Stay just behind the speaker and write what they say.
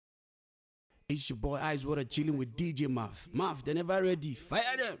It's your boy Ice Water chilling with djmaf. Maf, they never ready. Fire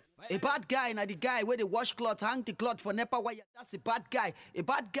them. A bad guy na the guy where they wash cloth, hang the cloth for nepa wire. That's a bad guy. A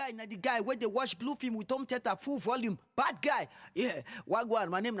bad guy na the guy where they watch blue film with home theater full volume. Bad guy. Yeah. Wagwan,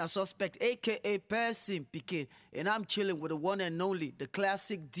 my name na Suspect, aka Person Pikin. And I'm chilling with the one and only, the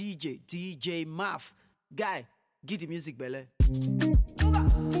classic DJ, djmaf. Guy, give the music, Bele.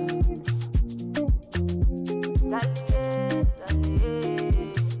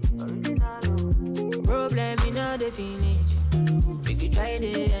 Problem in all the finish. Make you try to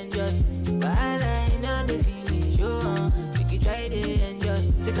enjoy. Wahala in all the finish. Make you try to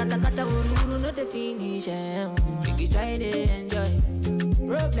enjoy. Se kata kata uru no the finish. Make you try to enjoy.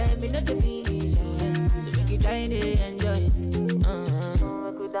 Problem in all the finish. So make you try to enjoy.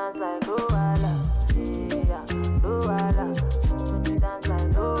 Make you dance like wahala. Yeah, wahala. Make you dance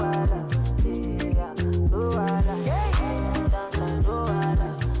like wahala. Yeah, wahala. Dance like wahala.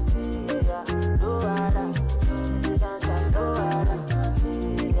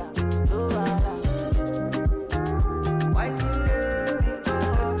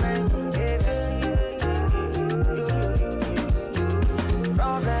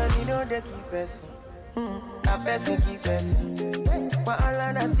 Na person keep person.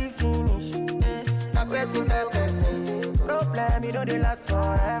 Wahala na see finish. Na person na person. Problem you know they last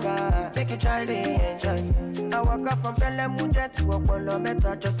forever. Make you try to enjoy. I walk up from Pelemuja to Opolo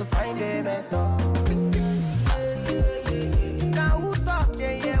Meta just to find a mentor. Now who talk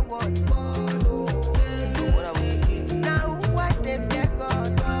they hear what? Now who watch them get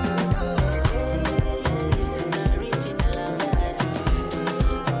God?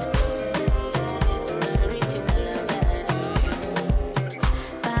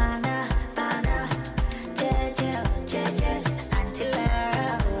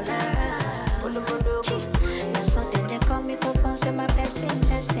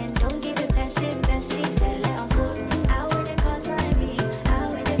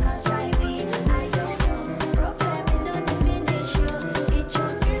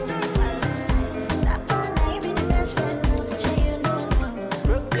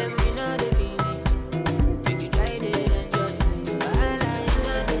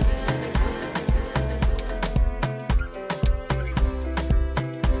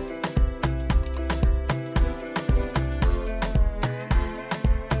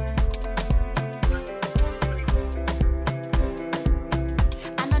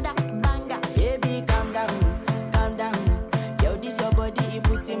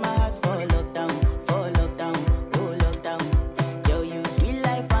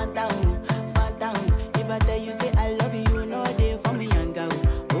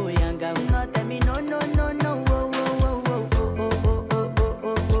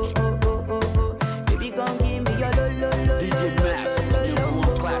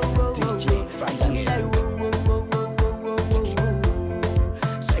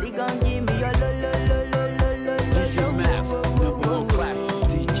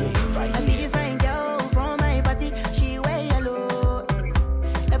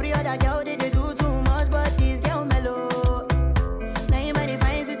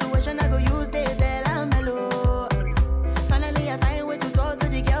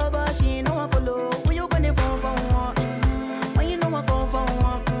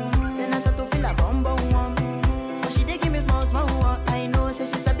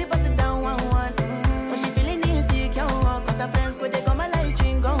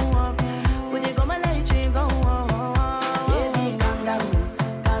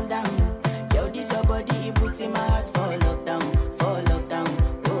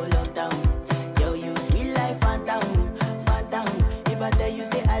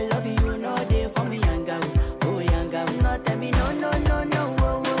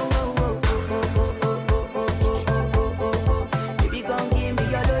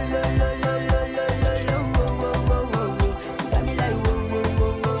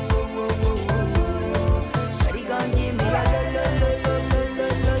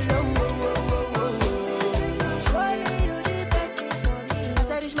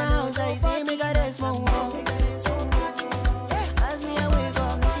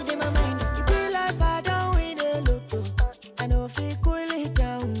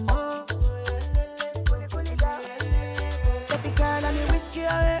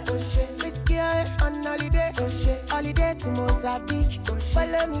 Holiday to Mozambique.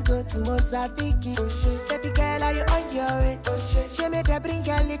 Follow me go to Mozambique. Baby girl, are you on your way? She made her bring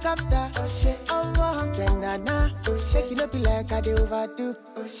helicopter. Oh, Selena. Shake it up like I do overdo.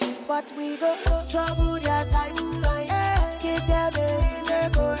 But we go trouble their timeline. Give them a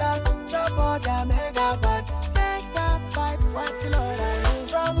reason go down. Chop all their megabytes. Make that fight, what Lord I need.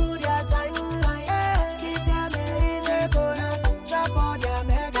 Trouble their timeline.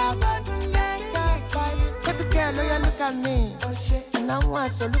 at me. And I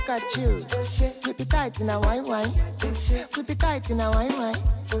want to look at you. Keep it tight in a wine. Keep it tight in a wine.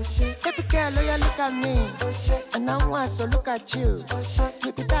 Baby girl, oh, you look at me. And I want to look at you.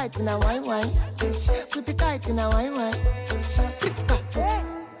 Keep it tight in a wine. Keep it tight in a wine.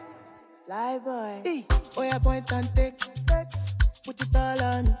 Fly boy. Oh, yeah, point and take. Put it all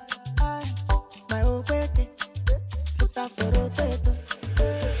on. My old baby. Put that for rotator.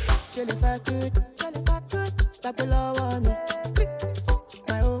 Chili fat good. Tap the low on me.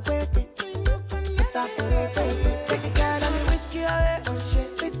 My old baby. Put that for rotator. Take it down and me whiskey away.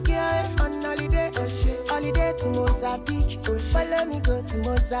 Whiskey away on holiday. Holiday to Mozambique. Follow me go to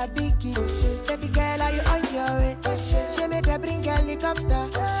Mozambique. Baby girl, are you on your way? She made her bring helicopter.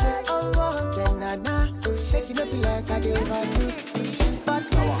 Oh, then na. Make it up like I do overdo. But we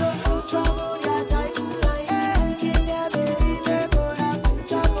don't trouble your time.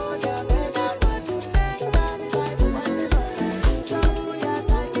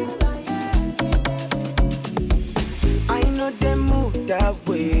 That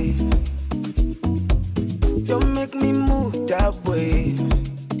way, don't make me move that way.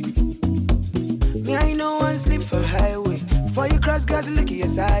 Me, I know one sleep for highway. Before you cross, guys, look at your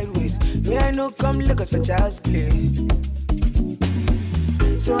sideways. Me, I know come look us for child's play.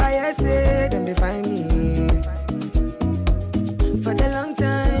 So I say, them they find me. For the long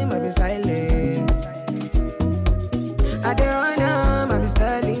time, I've been silent. I dey run am, I've been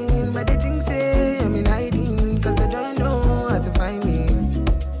styling. But they think say, I'm in hiding. Cause they don't know how to find me.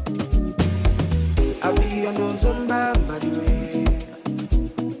 I be on Ozumba, mbadiwe.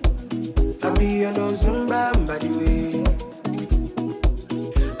 I be on Ozumba, mbadiwe.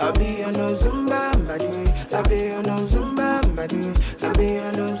 I be on Ozumba, mbadiwe. I be on Ozumba, mbadiwe. I be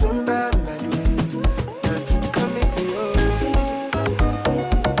on Ozumba, mbadiwe. Coming to you.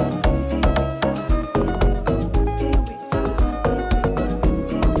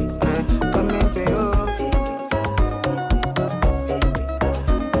 Coming to you.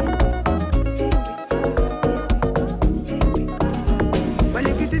 Well,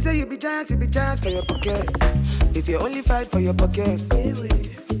 if you say you be giant for your pockets. If you only fight for your pockets,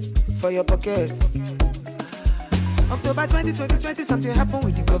 for your pockets. October 2020, something happened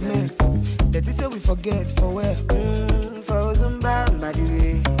with the government. That is say we forget for where? For Ozumba,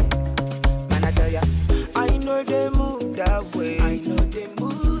 mbadiwe. Man, I tell ya, I know they move that way. I know they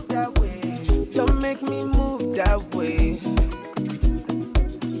move that way. Don't make me move that way.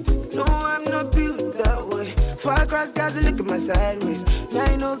 No, I'm not built that way. Far across guys, look at my sideways. Now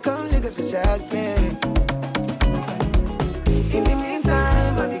I know come niggas for child's play. In the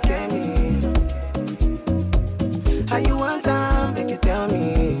meantime, I became me. How you want time, make you tell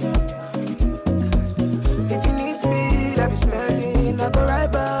me. If you need speed, I be spelling. I go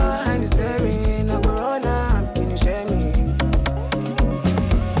right behind the steering. I go run up, can you share me?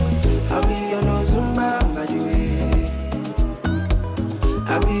 I be on Ozumba, mbadiwe.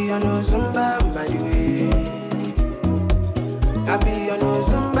 I be on Ozumba, mbadiwe. I be on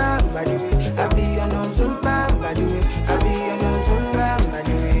Ozumba, mbadiwe. I be on Ozumba, mbadiwe. I be on Ozumba,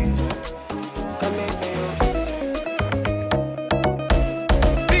 mbadiwe. Come here to you.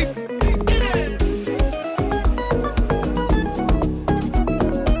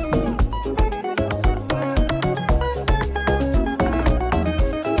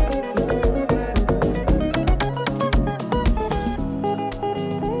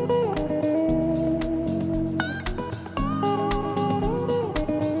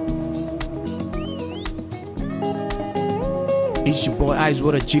 It's your boy Ice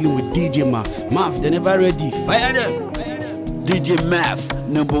Water chilling with djmaf. Maf, they never ready. Fire them. djmaf,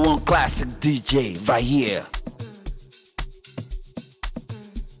 #1 classic DJ, right here.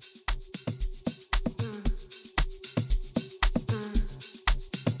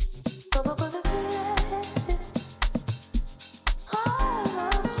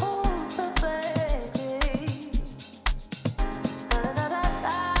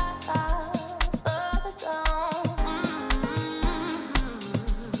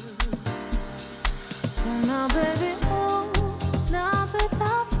 Now, baby, oh, now that I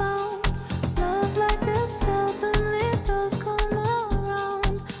found love like this, certainly does come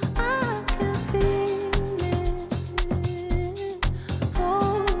around. I can feel it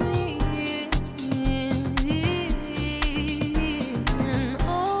for me. And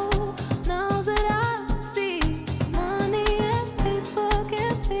oh, now that I see money and paper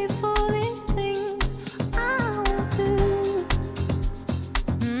can pay for these things, I want to.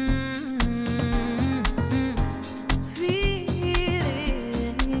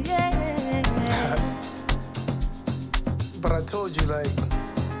 But I told you, like,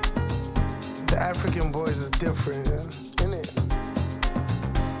 the African boys is different, yeah? Innit?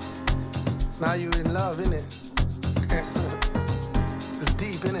 Now you in love, innit? It's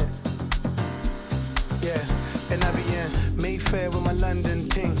deep, innit? Yeah, and I be in Mayfair with my London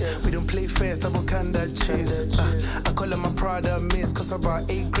ting. We don't play fair, so I kinda chase. I call it my Prada miss, cause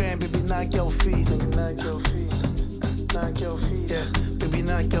about 8 grand, baby, knock your feet. Knock your feet. Knock your feet. Yeah, baby,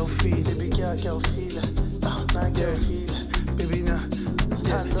 knock your feet. Baby, knock your feet. Knock your feet. Baby, nah.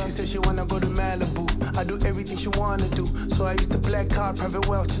 Yeah, she said she wanna go to Malibu. I do everything she wanna do. So I used to black card private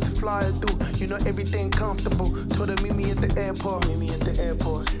wealth just to fly her through. You know everything comfortable. Told her meet me at the airport. Meet me at the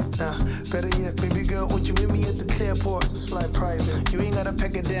airport. Nah, better yet, baby girl, won't you meet me at the Clearport? Let's fly private. You ain't gotta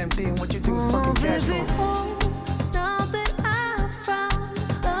pack a damn thing. What you think is fucking casual? Now that I found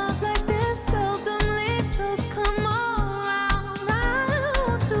love like this, seldomly does come around. I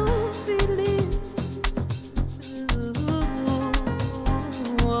want to feel it.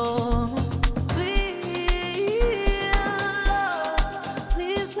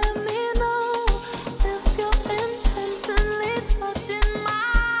 Please let me know if you're intentionally touching my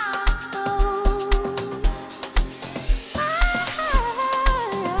soul.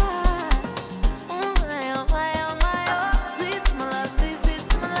 Sweet smell, sweet, sweet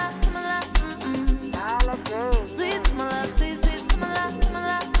smell, smell. Sweet smell, sweet, sweet smell,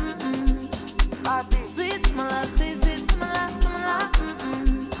 smell. Sweet smell, sweet, sweet smell, smell.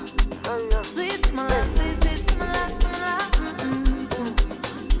 Sweet smell, sweet, sweet smell, smell.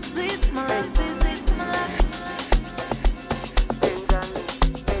 Sweet smell, sweet, sweet smell.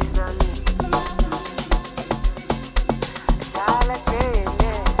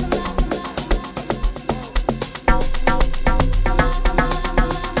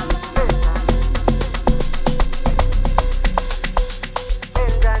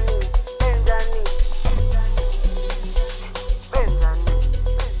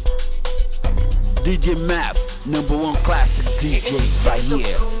 djmaf, #1 classic DJ right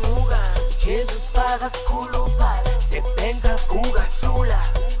here. Jesus paga skulupa, sebenza buga sula,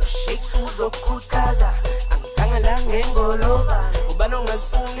 shake uzokhuthaza, angizanga ngengolova, ubano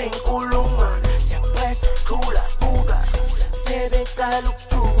ngazifuna inkuluma, siyaphetha thula buka, sebekala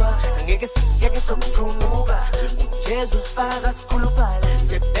ukuthuka, angeke siyeke sokuthunguka, Jesus paga skulupa,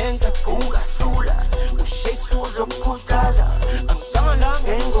 sebenza buga sula, shake uzokhuthaza, angizanga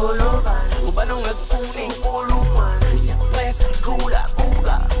ngengolova, ubano ngazifuna inkuluma, siyaphetha thula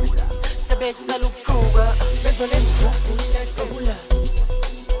buka. Sebeka lukuga, bezo lesbuku setobula.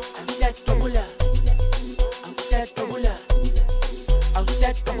 I'm setobula. I'm setobula. I'm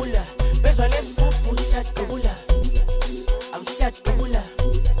setobula. Bezo lesbuku setobula. I'm setobula.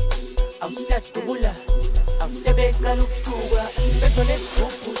 I'm setobula. I'm sebeka lukuga, bezo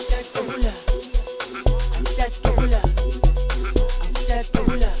lesbuku setobula. I'm setobula. I'm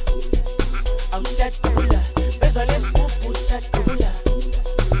setobula. I'm setobula. Bezo lesbuku setobula.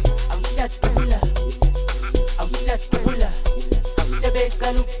 I'm setobula. I'm setobula. I'm sebeka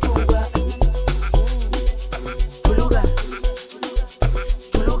lukuga. Tuluga.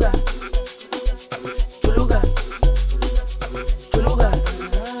 Tuluga. Tuluga. Tuluga.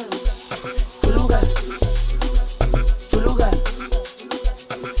 Tuluga. Tuluga.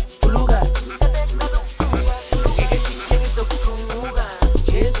 Tuluga.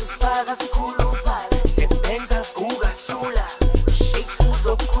 Jesus paga skulupa, sebenza buga sula, shake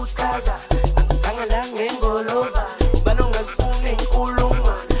uzokhuthaza, angizanga ngengolova, ubano ngazifuna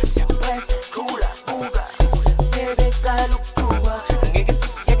inkuluma, siyaphetha thula buka, sebeka lukuga, angeke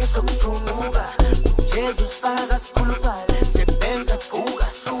siyeke sokuthunguka, Jesus paga skulupa, sebenza buga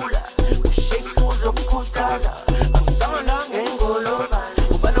sula, shake uzokhuthaza, angizanga ngengolova,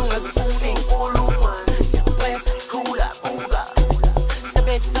 ubano ngazifuna inkuluma, siyaphetha thula buka,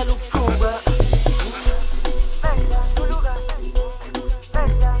 sebeka lukuga.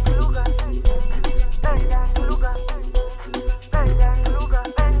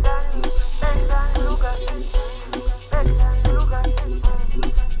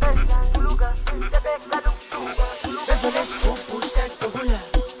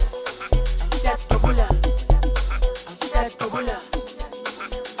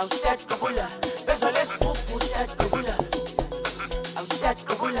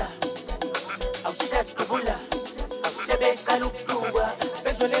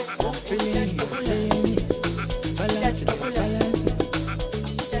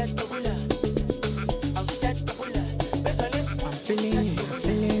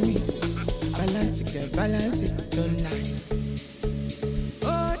 Balance it tonight.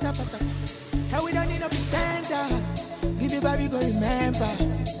 Oh, tapata. Hey, we don't need no pretender. Give you baby, go remember.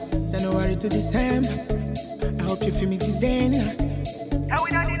 January to December. I hope you feel me today. Hey, we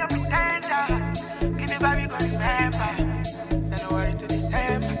don't need no pretender.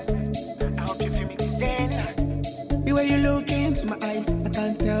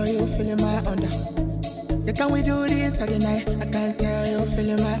 feeling my honor. Yeah, can we do this every night? I can't tell you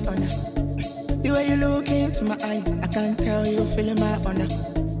feeling my honor. The way you look into my eye, I can't tell you feeling my honor.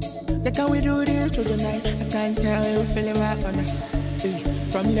 Yeah, can we do this through the night? I can't tell you feeling my honor.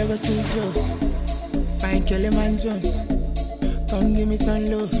 From Lagos to Joe, fine Kiliman Jones. Come give me some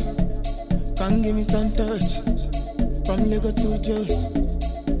love, come give me some touch. From Lagos to Joe,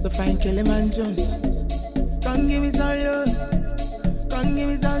 the fine Kiliman Jones. Come give me some love, come give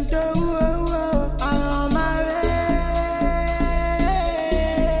me some touch. I'm on my way.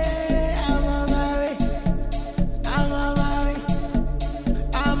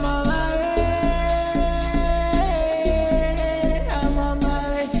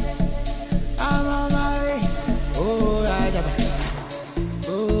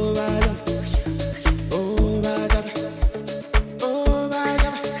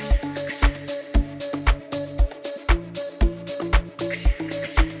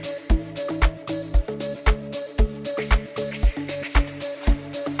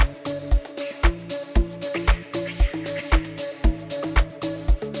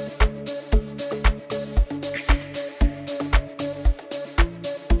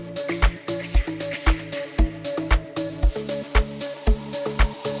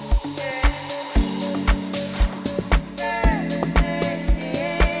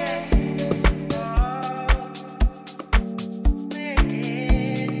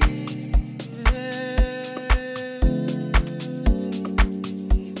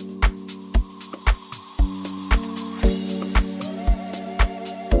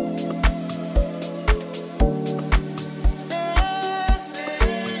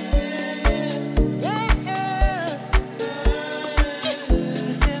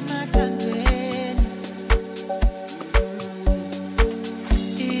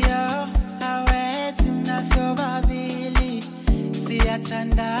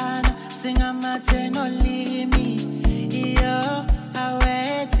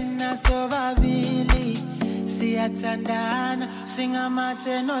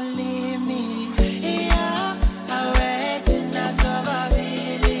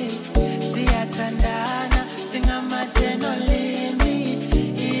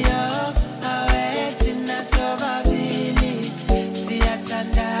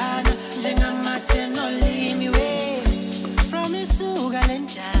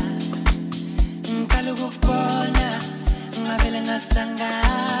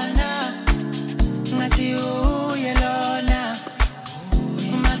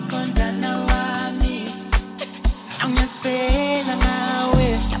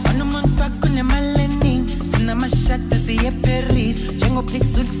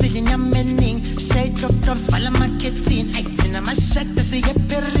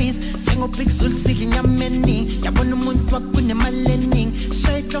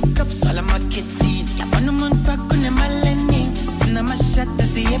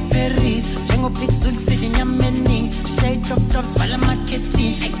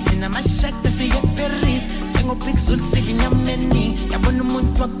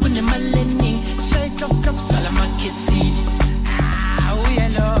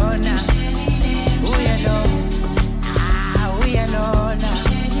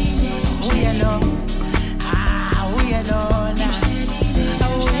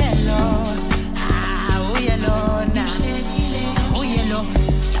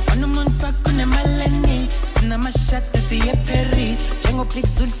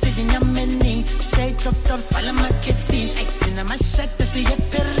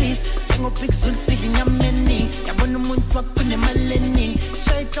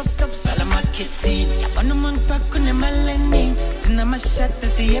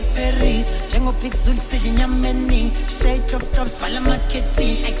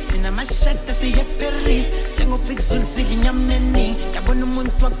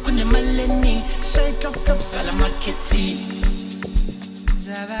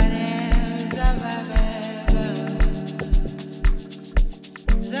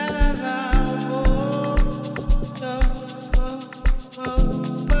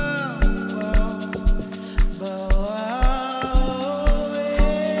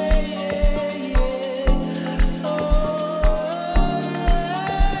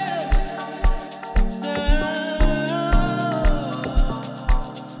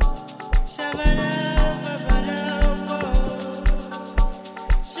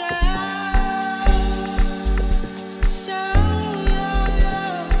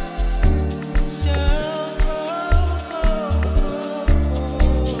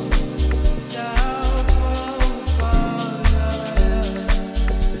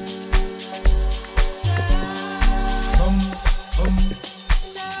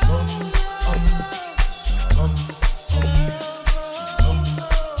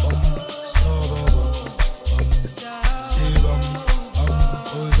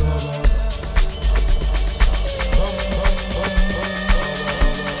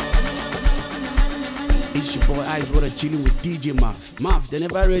 It's your boy Ice Water chilling with djmaf. Maf, they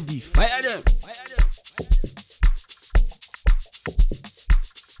never ready. Fire them.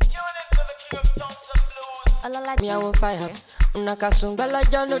 Me I want fire. Una kasumba la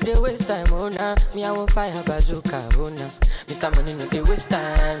ja no dey waste time, oh nah. Me I want fire bazooka, oh nah. Mr. Money no dey waste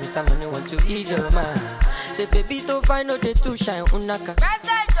time. Mr. Money want to ease your mind. Say baby to find no dey too shine, unaka.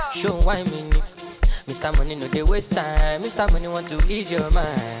 Show why me ni. Mr. Money no dey waste time. Mr. Money want to ease your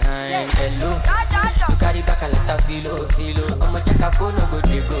mind. Hello, you carry back a lot of filo. I'ma check a phone no go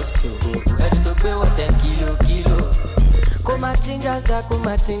dey ghost you. Ready to pay what 10 kilo. Kumatingaza,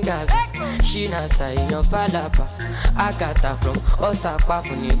 she nasa in your falapa. Agata from Osaka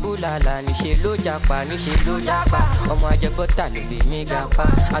for Nibulala, Nishe Lojapa. Omo Ajabota, Lubi Megapa.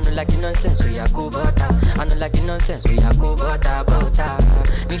 I don't like the nonsense we are bota.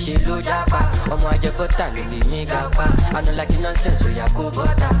 Nishe Lojapa, Omo Ajabota, Lubi Megapa. I don't like the nonsense we are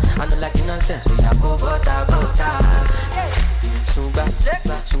bota.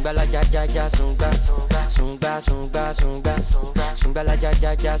 Sungba la ja sungba la ja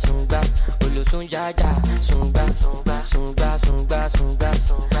sungba olo sungba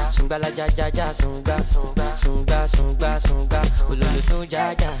sungba la ja sungba olo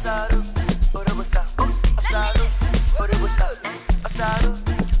sungja.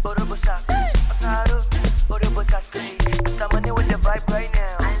 Mr. Money with the vibe right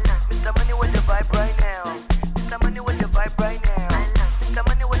now. Mr. Money with the vibe right now. Mr. Money with the vibe right now. Mr.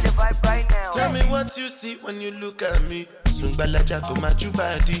 Money with the vibe right now. Tell me what you see when you look at me. Sungbalaja go my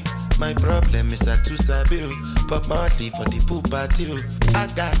body. My problem is I too sabi. Pop Marley for the pool party. I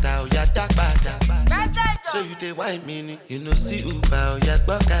got out ya dark bada. So you dey wine me, you know see Uba ya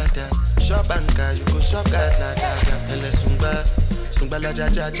bakada. Shop banka, you go shop gada. Ele Sungba la ja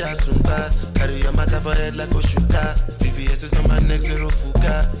sungba. Carry your matter for head like Oshuka. VVS is on my neck, zero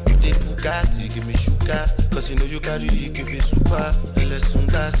fuka. You dey puka, see give me shuka. Cause you know you carry, you give me super. Ele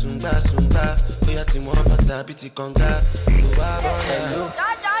Sungba. Oya ti mo bata biti konga.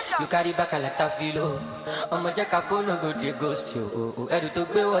 You carry back a lot of filo. I'ma check a phone no go dey ghost you. Ready to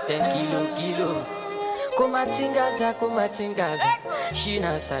pay what 10 kilo. Kumatingaza, she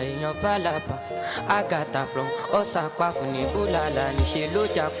nasa in your falapa. Agata from Osaka for Nibulala, Nishe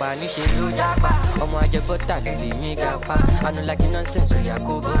Lojapa. Omo Ajabota, Lubi Megapa. I don't like the nonsense we are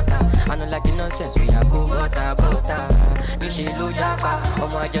bota. Nishe Lojapa,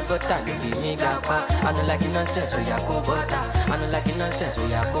 Omo Ajabota, Lubi Megapa. I don't like the nonsense we are bota.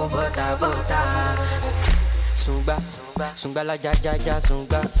 Sungba la ja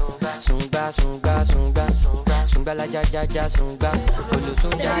sungba la ja sungba olo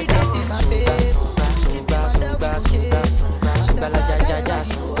sungja sungba la ja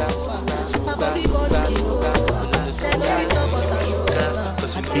sungba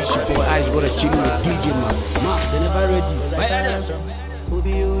It's your boy Ice Water chilling with djmaf. Maf, they never ready. Fire them.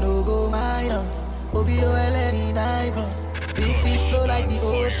 Obi no go minus. Obi LNE 9 plus. Big fish flow like the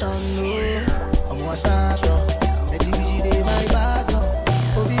ocean, no. I'm one shot, the DBG they my bag, no.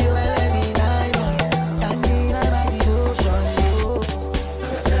 Obi LNE 9 plus. Can't deny my devotion, no.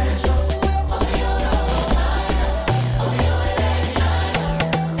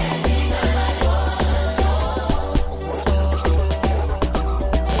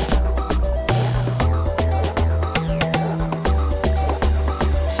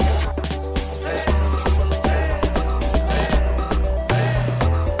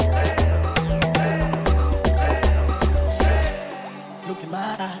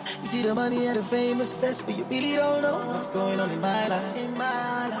 The money and the fame and success, but you really don't know what's going on in my life.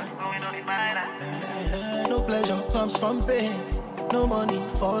 No pleasure comes from pain. No money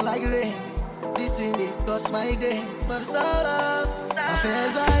fall like rain. This thing they cost my grain, but it's all up. My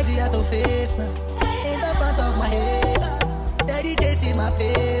fears are easy to face now. In the front of my head, steady chasing my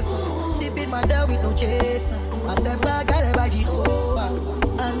paper. Deep in my door with no chaser. My steps are guided by Jehovah,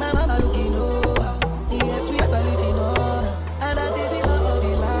 and my mama looking over. Yes, we are spelling on, and that is the love of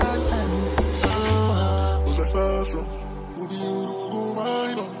the lantern.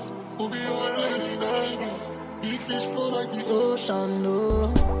 Big fish flow like the ocean,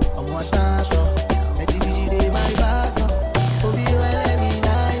 no. I'm one star, the DBG they my back, no. Obi LNE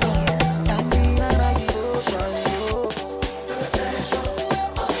 9, no. Can't deny my devotion, no.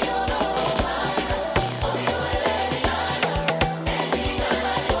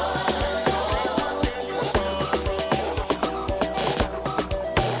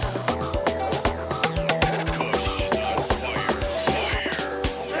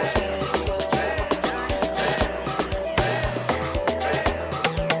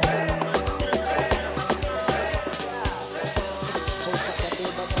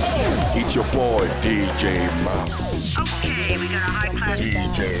 It's your boy djmaf. Okay, we got a high class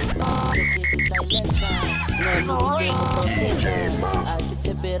djmaf.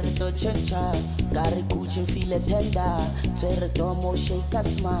 Gary Gucci feel tender, Twerre domo shake a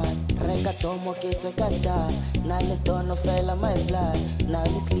smart, Rega domo get a gada, Nale dono fella my blood,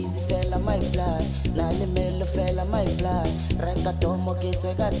 Nale sleazy fella my blood, Nale melo fella my blood, Rega domo get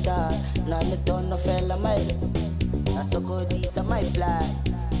a gada, Nale dono fella my Asoko disa my blood,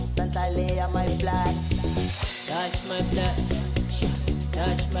 Santa Lea my blood. Touch my blood,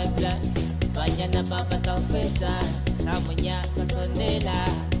 touch my blood, Vayana baba taufeta, Samunya kasonela.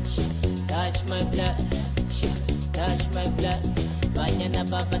 Touch my blood, touch my blood. Banyana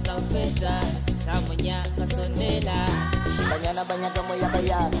baba taufeta, Samunya kasonela. Banyana banyaka moya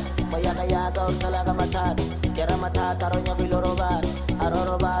kaya ka talaga matat. Kera matat aronya biloroban,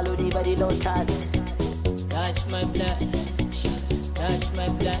 aroroba ludi badi low tat. Touch my blood, touch my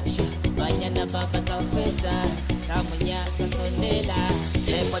blood. Banyana baba taufeta, Samunya kasonela.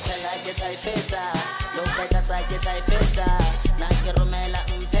 Lepo tala get I feta, lo beta sa get I feta. Naki romela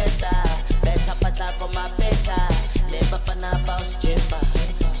mpesa, beta pata koma beta. Leba fana bao sjepa,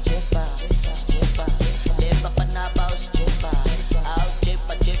 sjepa, sjepa. Leba fana bao sjepa, au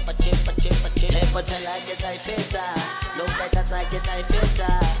sjepa, sjepa, sjepa, sjepa, sjepa. Lepo tala get I feta, lo beta sa get I feta.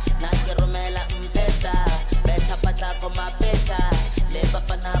 Naki romela mpesa, beta pata koma beta. Leba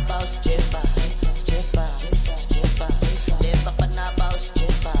fana bao sjepa, sjepa, sjepa. Leba fana bao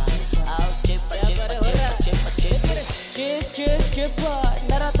sjepa, au sjepa, sjepa, sjepa, sjepa, sjepa. Sjepa,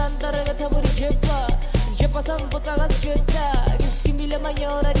 naratantara gataburi sjepa. Sjepa sambuta gas sjepa. Giskimile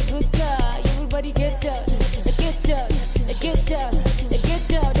mayora di gutta. Everybody get down, get down, get down, get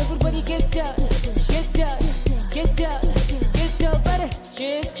down. Everybody get down, get down, get down, get down. Bare,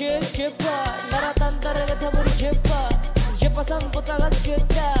 sjepa, naratantara gataburi sjepa. Sjepa sambuta gas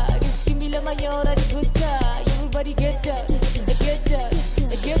sjepa. Giskimile mayora di gutta. Everybody get down, get down,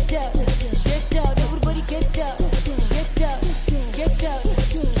 get down, get down. Everybody get down, get down, get down.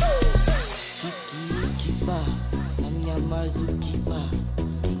 Kiba, namnya mazukiba.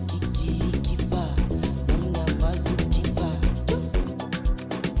 Kiba, namnya mazukiba.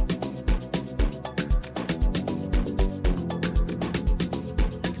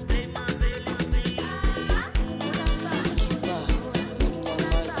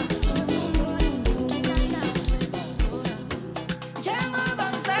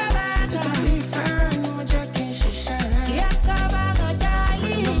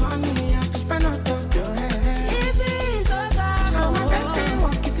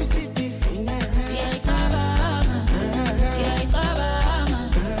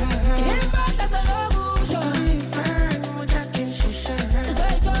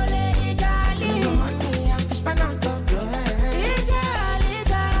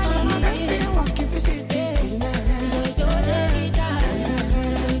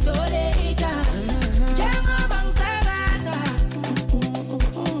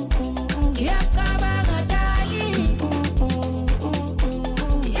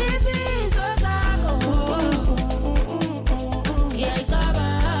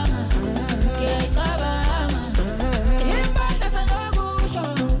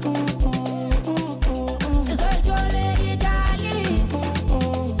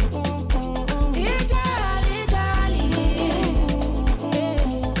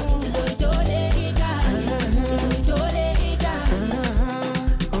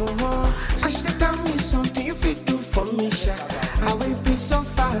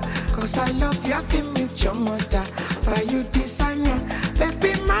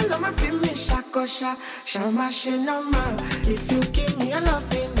 Shama shinoma, if you give me a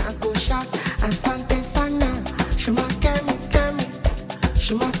loving, I go shout. And Sante Sana, Shuma Kemi,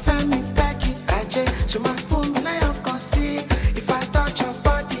 Shuma Femi, Becky, Aje, Shuma Fumi, na yoko see. If I touch your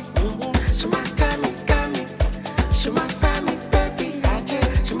body, Shuma Kemi, Shuma Femi, Becky, Aje,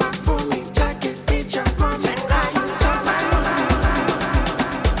 Shuma Fumi, Jackie, beat your mom, and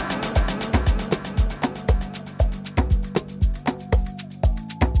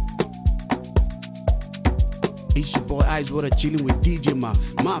It's your boy Eyes Water chilling with djmaf.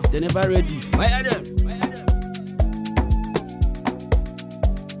 Maf, they never ready. Fire them.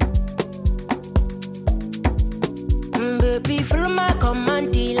 Baby, follow my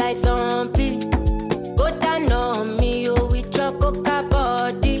command, like zombie. Go down on me, oh, with your coca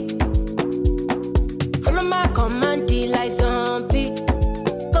body. Follow my command, like zombie.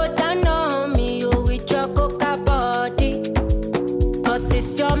 Go down on me, oh, with your coca body. Cause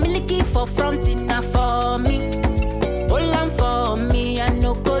this your milky for front enough for me. Hold on for me, I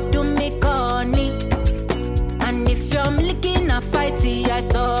no go do me corny. And if you're milky, na fighty, I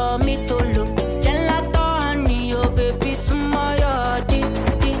saw me.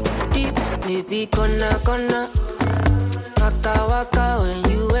 kona kona, waka waka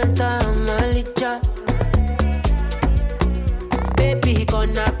when you enter Malicha. Baby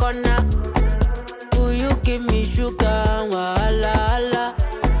kona kona, will you give me sugar? Wahala hala.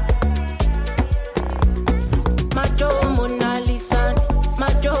 Macho Monalisa,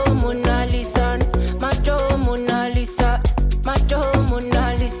 macho Monalisa, macho Monalisa, macho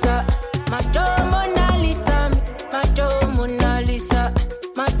Monalisa, macho Monalisa, macho Monalisa,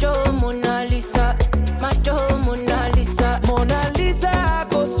 macho Monalisa, macho Monalisa. Monalisa, I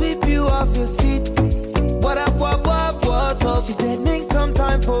go sweep you off your feet. What up, so she said make some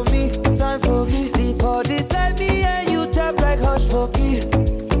time for me, time for me. See for this life, me and you tap like hush puppy.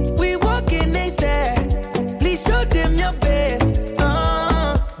 We walking next there. Please show them your best,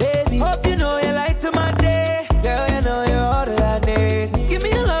 baby. Hope you know you light to my day. Girl, you know you're all that I need. Give me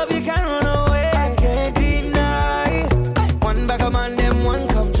your love, you can't run away. I can't deny. One back of man, them one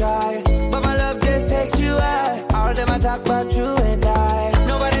come try. But my love just takes you high. All them I talk about you and I.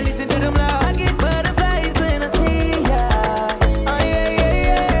 Nobody listen to them loud. I get butterflies when I see ya. Oh yeah, yeah,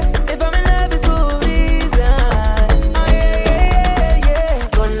 yeah. If I'm in love, it's for a reason. Oh yeah, yeah, yeah, yeah.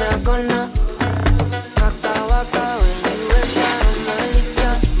 Gonna waka waka when you enter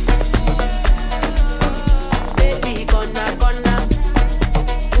Malicha. Baby gonna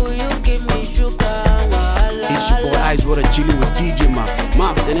will you give me sugar? Wahala. It's your boy Eyes Water chilling with djmaf.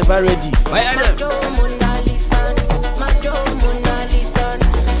 Maf, they never ready. Fire them. Macho Monalisa, macho Monalisa,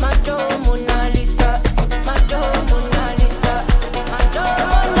 macho Monalisa, macho Monalisa, macho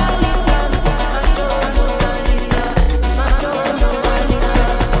Monalisa, macho Monalisa, macho Monalisa,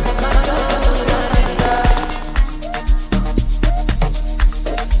 macho Monalisa.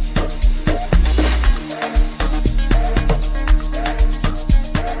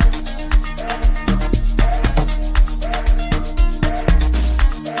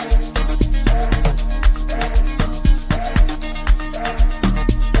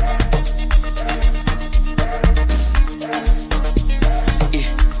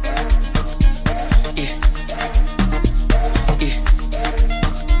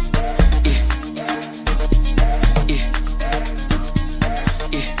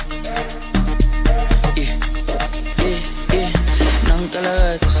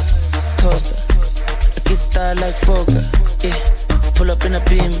 Costa, I get style like Focalistic, yeah. Pull up in a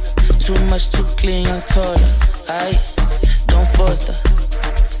beam, too much, too clean, young taller. Aye, don't foster,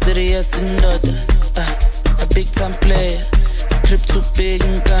 serious and daughter. A big time player, crib too big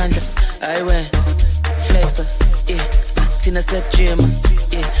and ganja. I went flexer, yeah. Tina said Jima,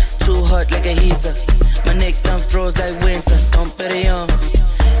 yeah. Too hot like a heater. My neck done froze like winter. Don't bet it on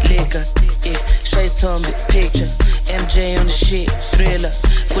liquor, yeah. Shades on me, picture. MJ on the shit, thriller.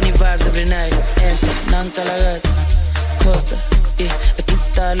 Funny vibes every night. Enter, Nankalagata, Costa, yeah. I get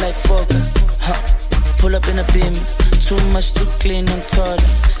style like Foca, pull up in a beam. Too much, too clean, I'm taller.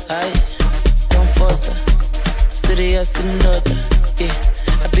 Aye, don't foster. Serious and daughter, yeah.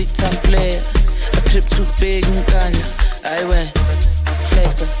 A big time player. A crib too big and ganja. I went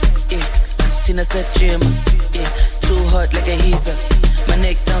flexer, yeah. Tina said Jima, yeah. Too hot like a heater. My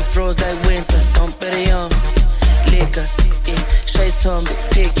neck done froze like winter. Don't bet it on liquor, yeah. Shades on me,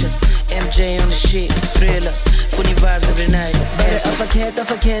 picture. MJ on the shit, thriller. Funny vibes every night.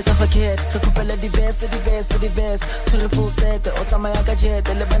 Forget. Kupela diverse. To the full set, the otama yaka jet,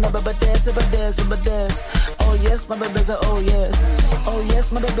 the lebana baba dance. Oh yes, my baby's a oh yes. Oh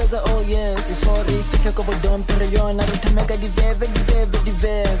yes, my baby's a oh yes. For the fitla kobo don perion, I don't make a dive.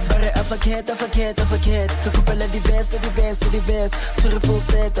 Forget. Kupela diverse. To the full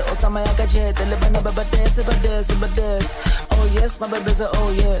set, the otama yaka jet, the lebana baba dance. Oh yes, my baby's a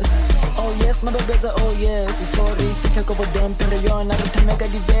oh yes. Oh yes, my baby's a oh yes. For the fitla kobo don perion, I don't make a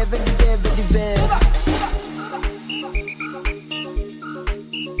dive.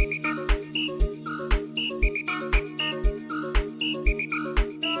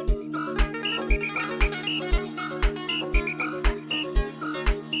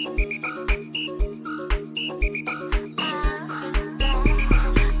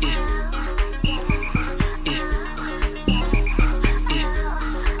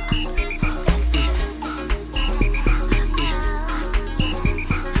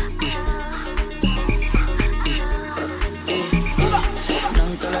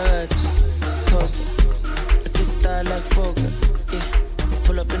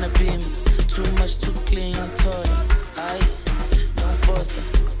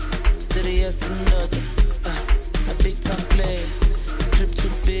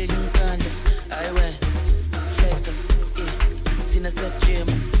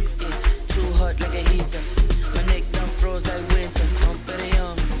 Too hot like a heater. My neck done froze like winter.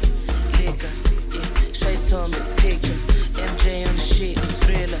 Amapiano, liquor. told me, picture. MJ on the shit,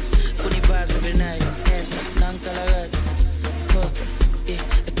 thriller. Funny vibes every night. Hands up, non-colored. Costa, yeah,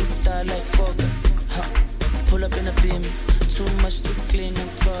 I can start like Focalistic. Pull up in a beam, too much to clean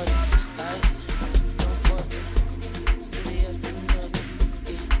and throw. Aye, don't force it. Serious and not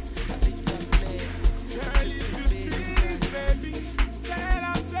yeah, big time player. Girl, if you see this, baby, tell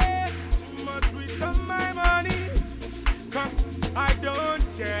her say you must return my money, 'cause I don't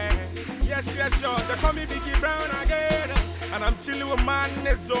care. Yes, sure, they call me Biggie Brown again, and I'm chilling with my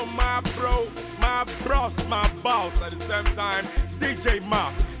Nizzo, my bro, my bros, my boss at the same time,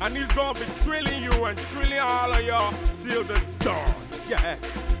 djmaf, and he's gonna be drilling you and drilling all of y'all till the dawn, yeah.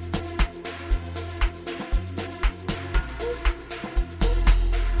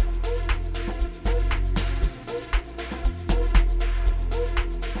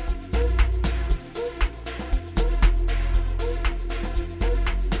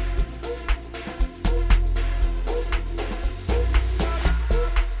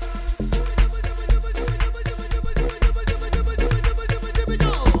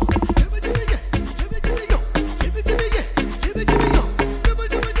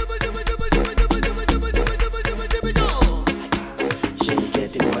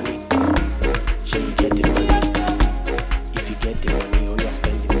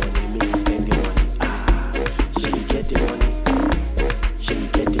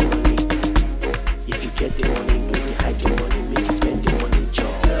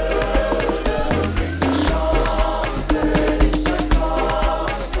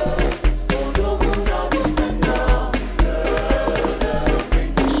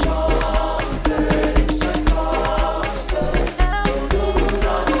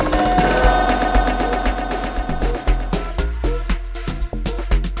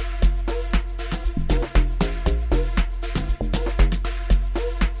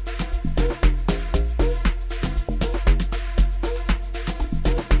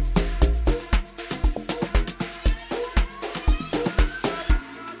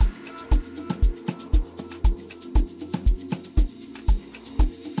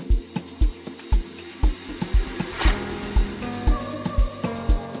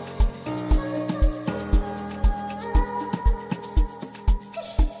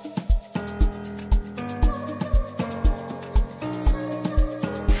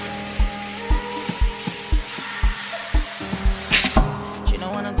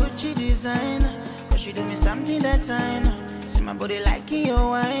 Cause she do me something that time. See my body like your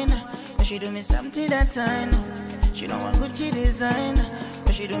wine. Cause she do me something that time. She don't want Gucci design.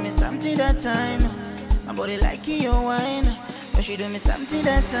 Cause she do me something that time. My body like your wine. Cause she do me something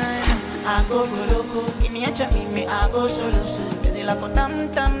that time. I go loco, give me a chop, me I go solo. Busy like a tam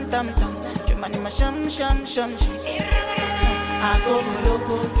tam tam tam. Chumani ma sham sham sham sham. I go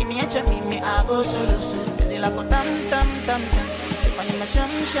loco, give me a chop, me I go solo. Busy like a tam tam tam tam. Chumani ma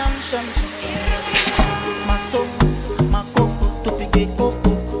sham sham sham sham. My soap, my coco, to pique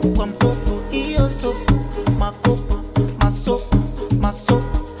coco, one popo, io soap. My coco, my soap, my soap,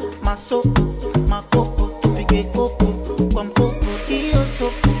 my soap, my coco, to pique coco, one popo, io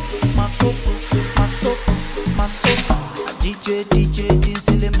soap. My coco, my soap, my soap. A DJ, din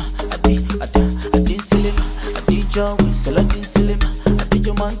Selena, a din Selena, a DJ Selena, din Selena, a DJ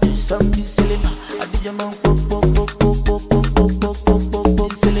man, some din Selena, a DJ man,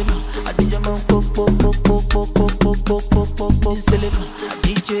 Selena, a DJ man, Selena, a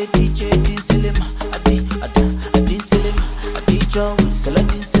DJ din Selena, a din Selena, a DJ Selena,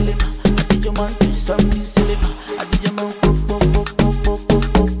 din Selena, a DJ man, some din Selena, a DJ man, Selena, a DJ man,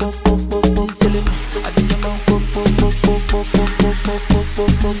 Selena.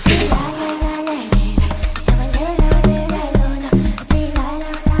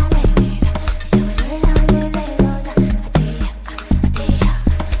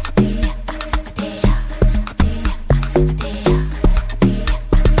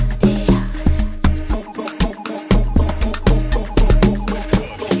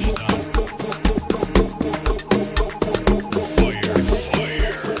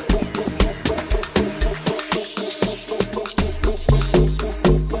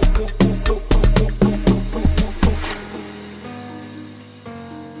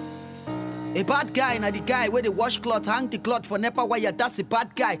 A bad guy na the guy where they wash cloth, hang the cloth for nepa wire, that's a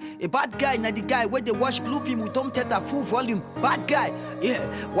bad guy. A bad guy na the guy where they wash blue film with home theater full volume. Bad guy, yeah.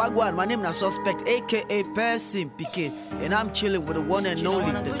 Wagwan, my name na Suspect, aka Person PK, and I'm chilling with the one and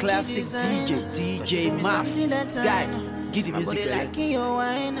only, the classic djmaf. Guy, get the music back. Like your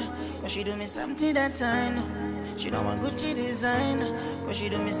wine, cause she do me something that time. She don't want Gucci design, cause she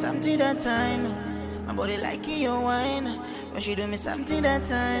do me something that time. My body like your wine. When she do me something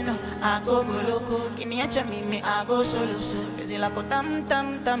that I know, I go loco. Give me a me, I go solo. Busy like a tam.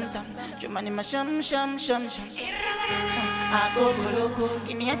 You money my sham. I go loco.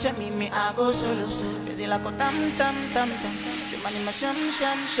 Give me a me, I go solo. Busy like a tam. You money my sham.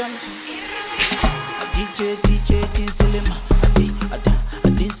 DJ, Selena. I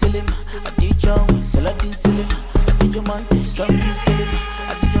did Selena. I did jaywillz, I did Selena. I did your man, something Selena.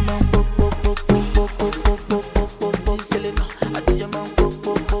 I did your man, Selena. I did your man, Selena.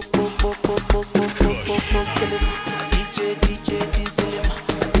 DJ, Selena.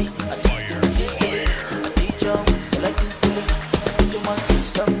 I did Selena. I did jaywillz, I did Selena. I did your man,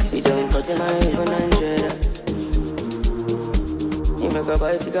 something. You don't go to my even 100. You make a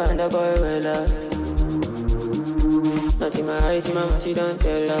bicycle and a boy well up. Not in my eyes, in my mouth, you don't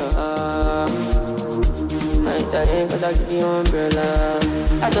tell her. I ain't that in cause I give you umbrella.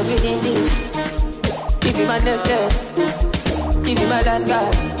 I don't fit in this. Give you my necklace. Give you my last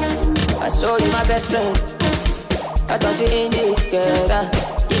guy. I show you my best friend. I don't fit in this, girl.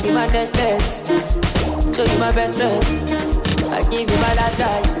 Give you my necklace. Show you my best friend. I give you my last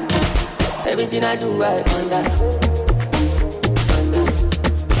guy. Everything I do, I under.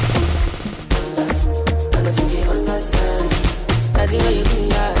 That's the way you do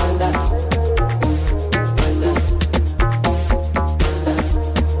your under.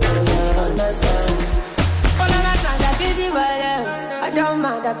 I don't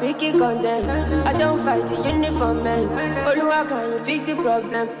mind, I pick it on them. I don't fight the uniform man. Oluwa, can you fix the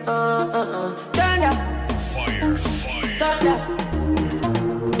problem? Thunder. Fire.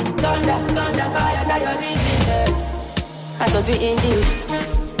 Thunder, fire, that you're listening. I don't be in this.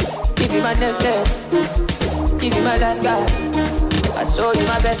 Give you my necklace. Give you my last guy. I show you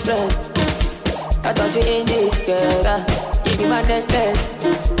my best friend. I thought you in this, girl. Give you my necklace.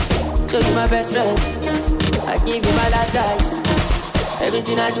 Show you my best friend. I give you my last guy.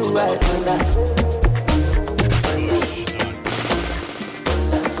 Everything I do, I under.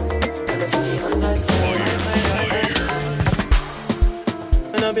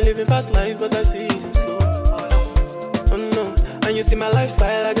 And I've been living past life, but I see it in slow. Oh no, and you see my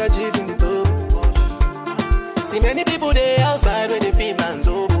lifestyle, I got G's in the door. See many people there outside where they feel man's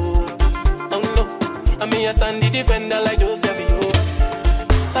oboe. Oh no, I mean I stand the defender like Joseph.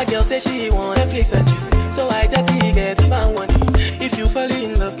 My girl say she want Netflix and chill, so I just get even one. If you fall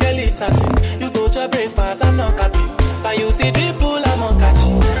in love, Kelly satin. You go to breakfast, I'm not happy. But you see dribble, I'm not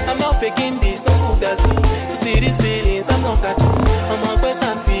catching. I'm not faking this, no fugazi. You see these feelings, I'm not catching. I'm on quest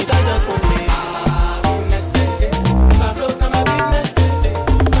and feed, I just want it. I broke down my business.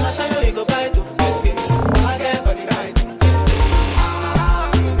 I shall know you go buy to.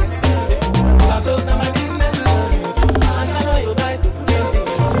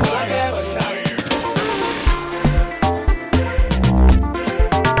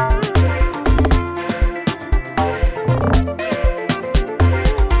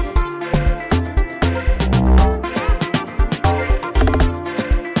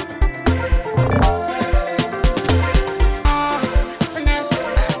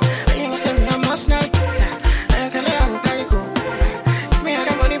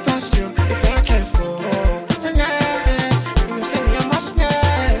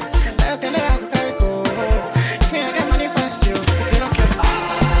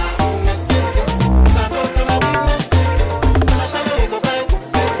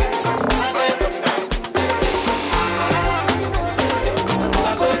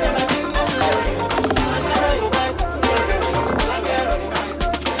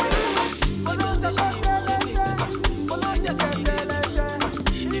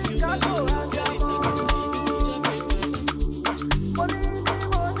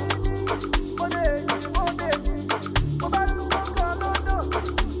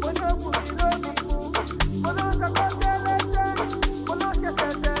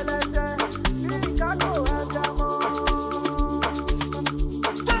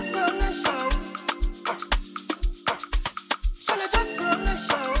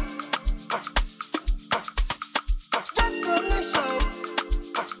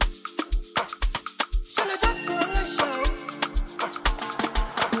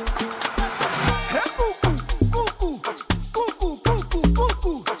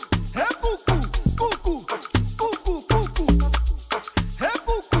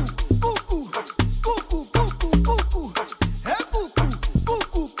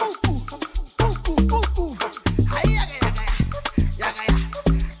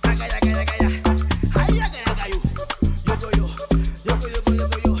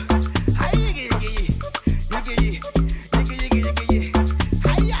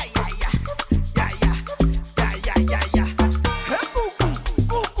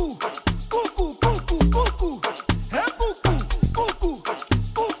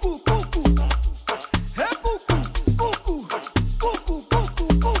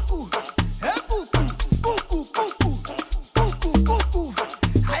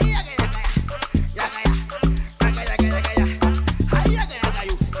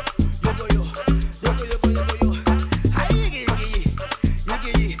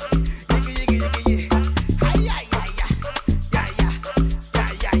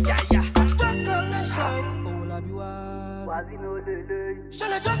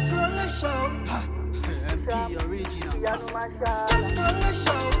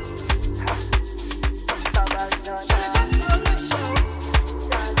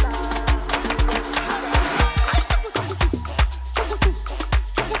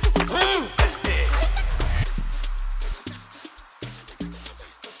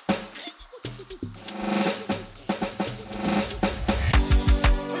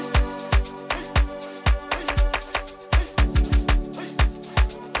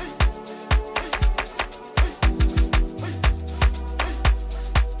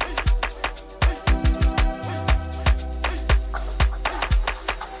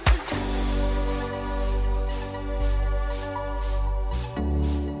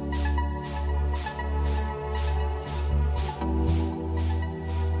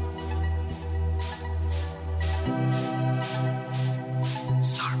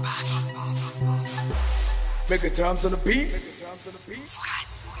 Make it drums on the beat.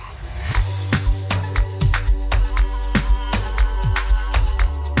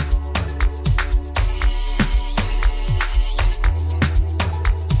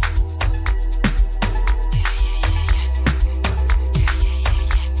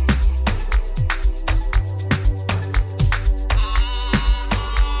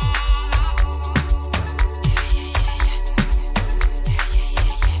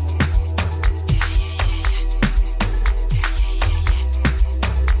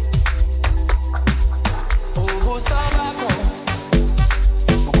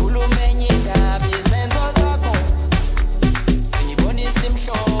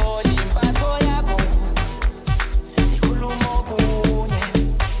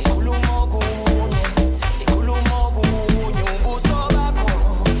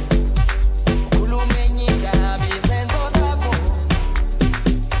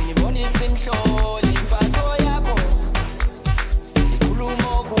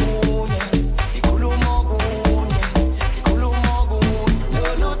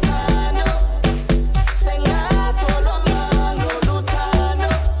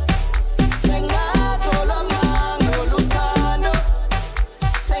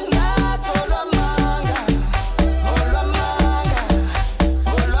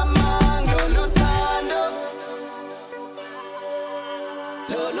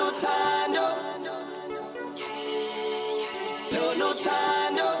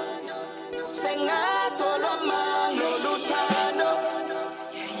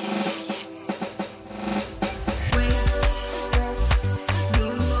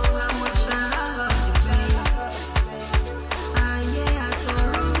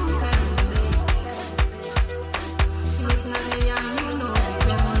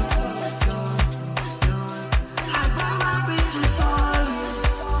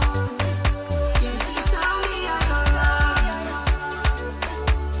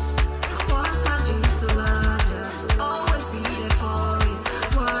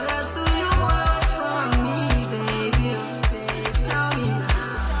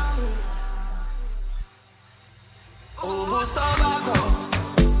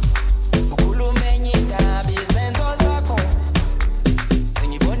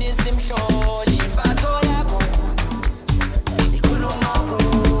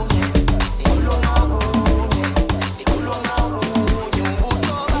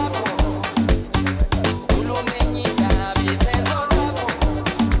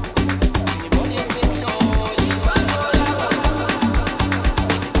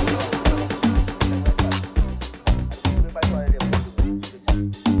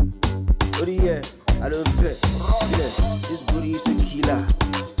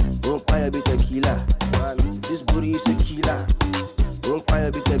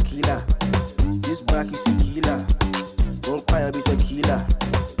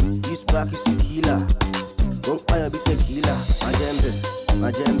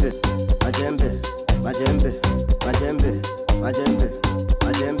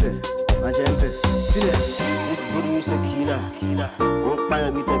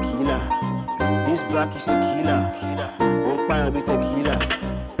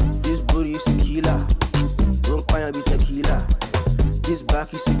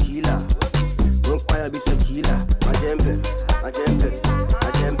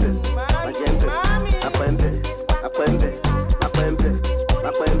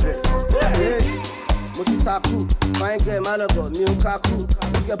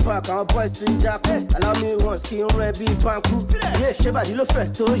 Body lo fẹ́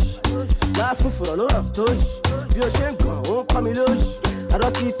tosh, la fufuro lo rock tosh. Bí o ṣe ń gan, ó ń kọ́ mi lóṣì. I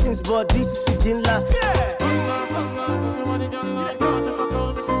don't see things, but this is the ńlá.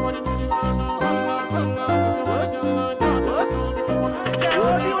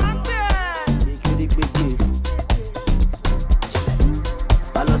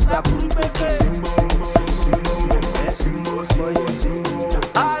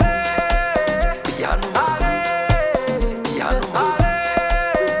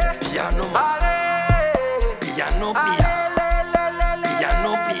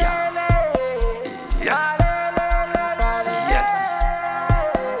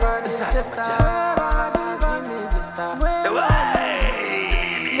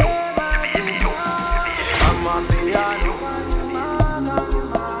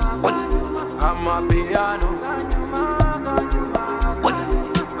 Amapiano.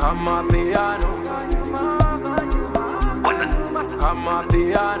 Amapiano.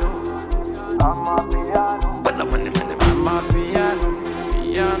 Amapiano. What's up with them? Amapiano.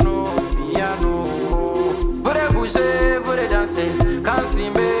 Piano, piano. Voulez bouger, voulez danser. Can't see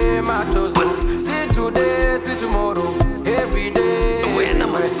me, my toes. See today, see tomorrow. Every day.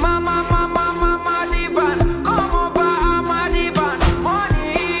 Mama, mama, mama, divan. Come over, I'm a divan.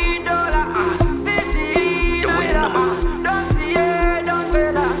 Money, dollar, city, naira. Don't see it, don't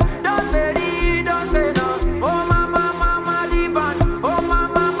say that. Don't say it, don't say no. Oh, mama, mama, divan. Oh,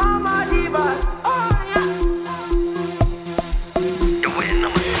 mama, mama, divan. Oh, yeah.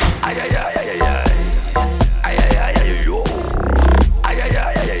 Ay, ay, ay, ay, ay, ay. Ay, ay, ay, ay, yo. Ay, ay,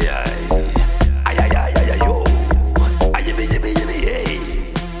 ay, ay, ay, ay. Ay, ay, ay, ay, ay, yo. Ay, yippee, yippee, yippee, hey.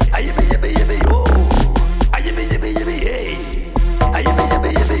 Ay, yippee, yippee, yippee, yo. Ay, yippee, yippee, yippee, hey. Ay, yippee,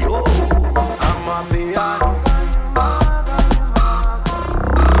 yippee, yippee, yo. Amapiano.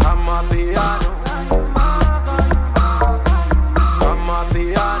 Amapiano.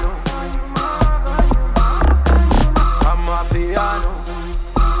 Amapiano. Amapiano.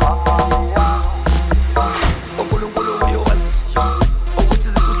 uNkulunkulu uyowazi ukuthi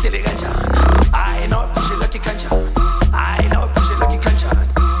izinto uhlele kanjani. Hayi na uphushe lucky kanjani. Hayi na uphushe lucky kanjani.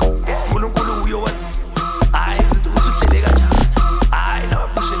 uNkulunkulu uyowazi hayi izinto ukuthi uhlele kanjani. Hayi na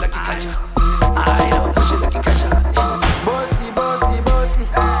uphushe lucky kanjani. Hayi na uphushe lucky kanjani. Bossy, bossy, bossy.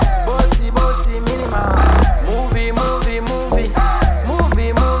 Bossy, bossy, minima. Movie, movie, movie.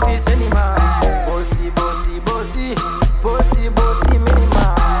 Movie, movie, cinema. Bossy, bossy, bossy. Bossy, bossy,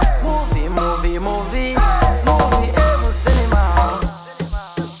 minima. Movie, movie, movie. Movie, every cinema.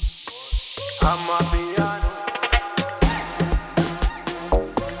 Amapiano.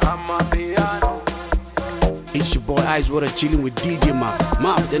 Amapiano. It's your boy Ice Water chilling with djmaf.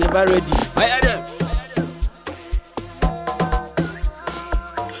 Maf, they never ready. Fire them.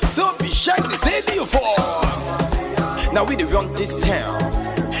 Don't be shy, they say you for. Now we dey run this town.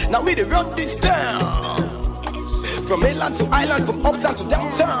 Now we dey run this town. From mainland to island, from uptown to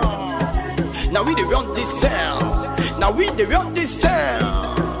downtown. Now we dey run this town. Now we dey run this town.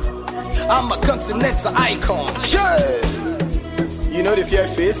 I'm a continental icon. Sure. You know the fear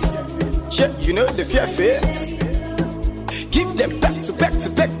face. Sure, you know the fear face. Give them back to back to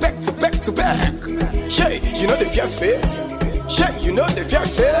back, back to back to back. Sure, you know the fear face. Sure, you know the fear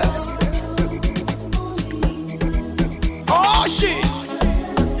face. Oh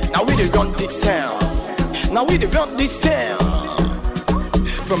shit! Now we dey run this town. Now we dey run this town.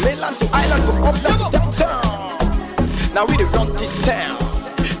 From mainland to island, from uptown to downtown. Now we dey run this town.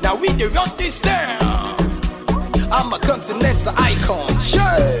 Now we dey run this town. I'm a continental icon.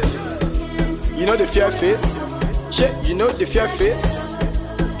 Sure. You know the fear face. Sure, you know the fear face.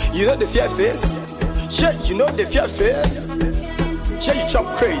 You know the fear face. Sure, you know the fear face. Sure, you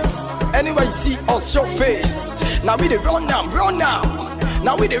chop craze. Anywhere you see us, show face. Now we dey run now, run now.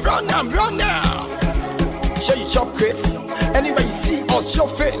 Now we dey run now, run now. Sure, you chop craze. Anywhere you see us, show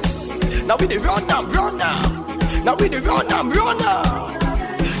face. Now we dey run now, run now. Now we dey run now, run now.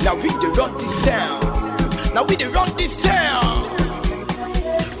 Now we dey run this town. Now we dey run this town.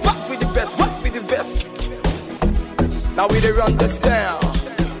 Fuck with the best, fuck with the best. Now we dey run this town.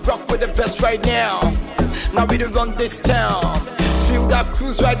 Rock with the best right now. Now we dey run this town. Feel that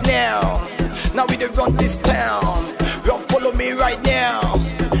cruise right now. Now we dey run this town. Run, follow me right now.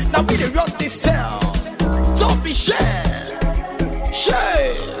 Now we dey run this town. Don't be shy.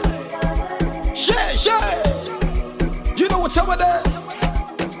 Shy. Shy, shy. You know what time it is?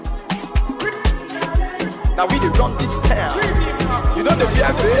 Now we dey run this town. You know the fear.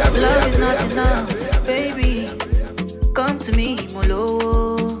 Love is not enough, baby. Come to me, Molo.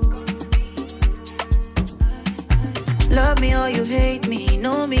 Love me or you hate me,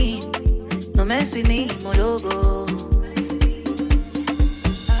 know me. No mess with me, Mologo.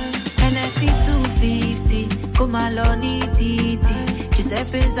 NSC 250, Kumaloni Titi.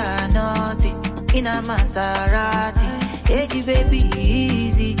 Giuseppe Zanotti, in a Maserati. Hey, baby,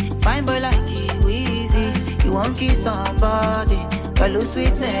 easy. Fine boy like Wheezy. You won't kiss somebody, but lose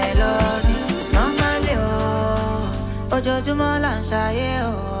sweet melody. Normally, oh, Ojo Molan Shaye,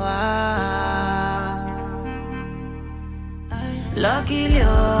 oh, luckily,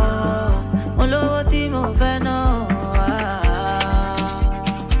 oh, Molo Timo Feno,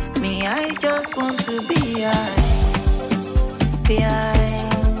 me, I just want to be high.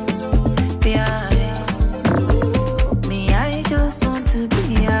 Me, I just want to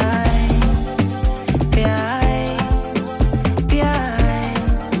be high.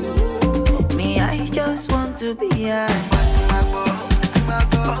 Me, I just want to be high.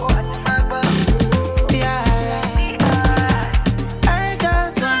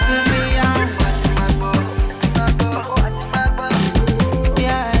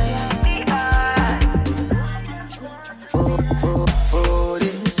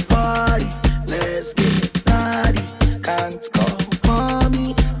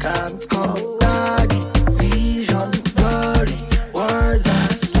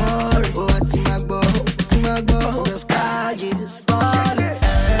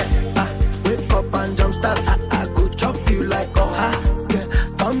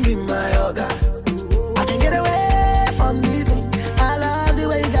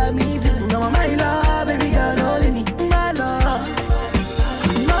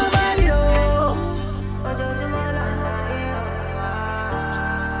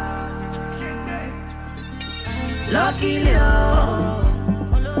 kill you.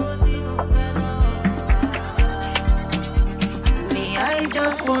 Me, I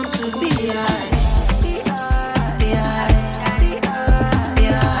just want to be high.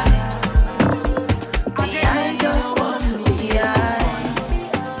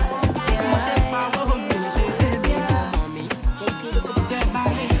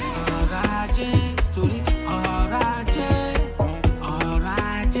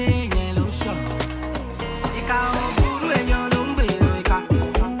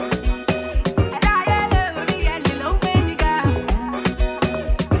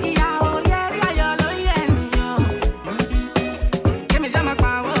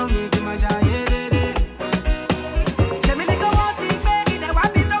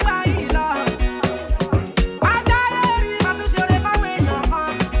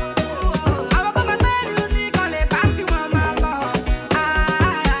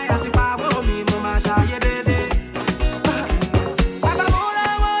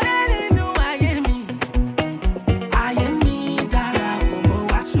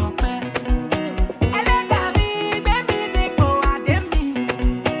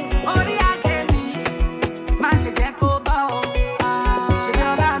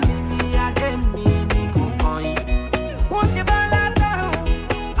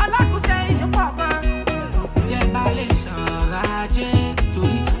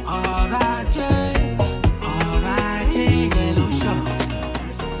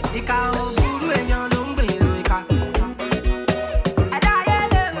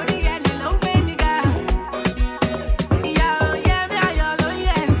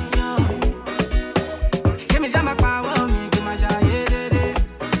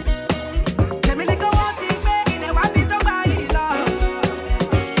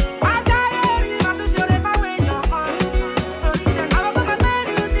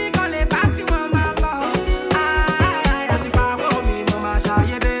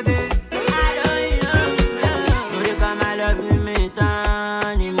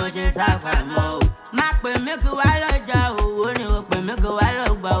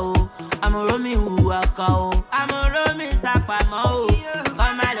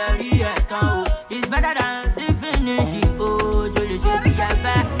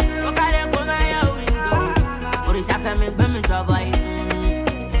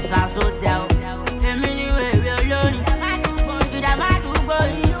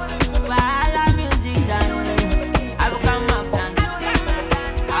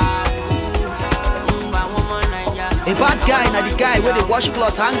 A bad guy na the guy where they wash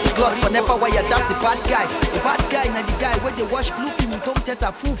cloth, hang the cloth for never wire. That's a bad guy. A bad guy na the guy where they wash blue film with home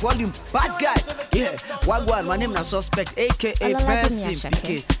theater full volume. Bad guy, yeah. Wagwan, my name na Suspect, aka Person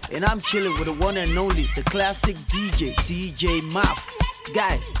PK, and I'm chilling with the one and only, the classic djmaf.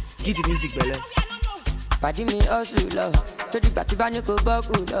 Guy, give the music, Bella. Pàdí mi ọ̀sùn lọ, tó dìgbà tí bá ní kò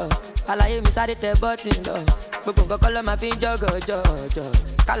bọ́kù lọ. Àlàyé mi sáré tẹ bọ́tì lọ. Gbogbo nǹkan kọ́ ló máa fi ń jọ́gọ̀jọ̀.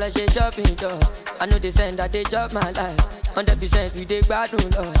 Ká lọ ṣe shopping jọ. I know they send that they job my life. 100% we dey gbádùn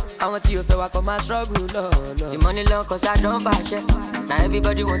lọ. Àwọn tí o fẹ́ wa kọ́ máa struggle lọ. The money long cause I don't buy shit. Now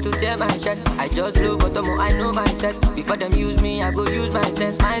everybody want to tear my shirt. I just blow but I know myself. Before them use me, I go use my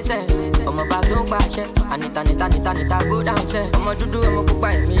sense. Ọmọ bá tó ń pàṣẹ. Anita go down sẹ́. Ọmọ dúdú ọmọ pupa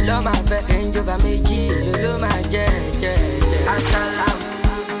èmi lọ́ máa fẹ́. Range Rover méjì èlò ló máa jẹ́. Asalaam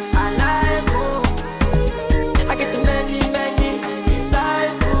alaikum. I get many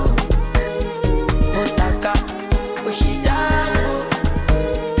disciples. Motaka Oshidano.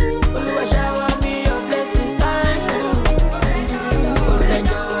 Oluwa shower me your blessings. Thank you.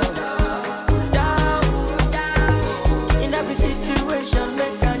 Down. In every situation,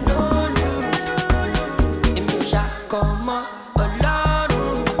 make I know lose. In me shall come on.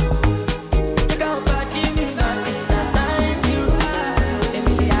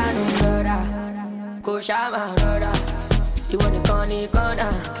 You want to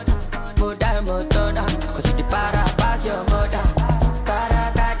corner, more time, more thunder. Cause you the para pass your mother.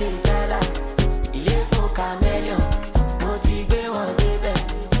 Para kadi sala, ile for chameleon. Motive one baby.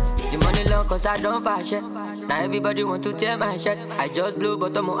 The money long cause I don't buy shit. Now everybody want to tear my shirt. I just blow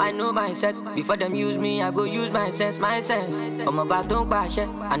but I know myself. Before them use me, I go use my sense. Ọmọ bá tó ń pàṣẹ.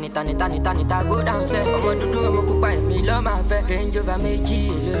 Anita go down set. Ọmọ dúdú ọmọ pupa èmi lọ́ máa fẹ́. Range Rover méjì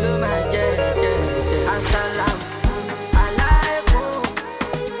èlò ló máa jẹ́. Asalaam alaikum.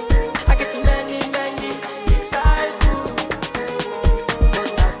 I get many disciples.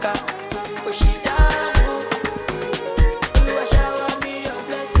 Motaka Oshidano. Oluwa shower me your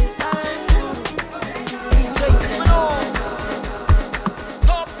blessings. Thank you.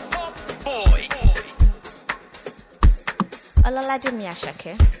 Ololade mi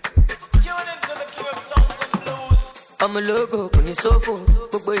Asake. Tune into the club sounds and blues. ọmọ ológo kò ní sófò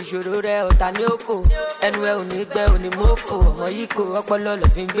gbogbo ìṣòro rẹ ọ̀tá ní òkò ẹnu ẹ ò ní gbẹ ò ní mọ́fò ọmọ yìí kò ọpọlọ lọ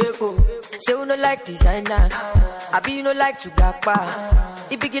fi ń gbé kò. Say you no like designer àbí you no like to gapa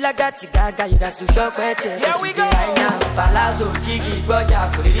ibigi lagati gaga you gats to shop ẹtẹ ẹsùn dé àìná palazzo jigi gbọjà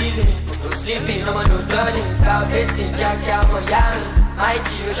kò lè reason no sleeping ọmọ no dulling calculating kíákíá ọmọ yá mi máì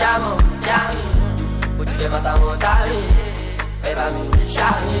jí o ṣàmọ̀ yá mi òdìdẹ mọ́ta wọn tá mi ẹ bá mi ṣá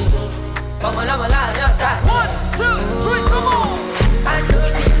mi ọmọ lọ́mọ láàrin ọ̀tá. 1, 2, 3, come on. I don't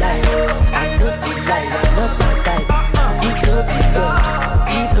feel like you're not my type. If no be God,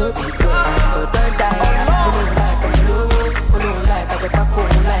 I for don't die. You know like I'm low, you know like I get papo,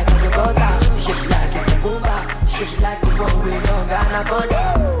 you like I get butter. She like it, boomba. She like the one with long anaconda.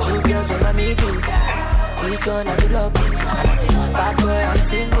 2 girls on my middle. Each one I do love, and I say bad boy I'm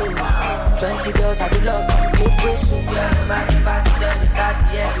single. 20 girls I do love. Liquid soup, yeah, massive party done the start,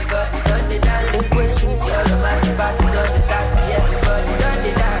 yeah, everybody done the dance. Liquid soup, yeah, massive party done the start, yeah, everybody done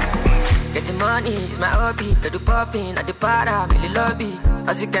the dance. Get the money, it's my hobby. Get the popping at the para, really love it.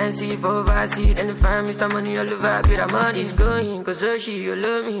 As you can see, for overseas, and the fam, Mr. Money all over. But the money's going, cause Oshe, you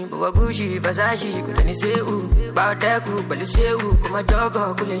love me. But what Gucci, Versace, could any say who? About that cool, but you say who? Come on,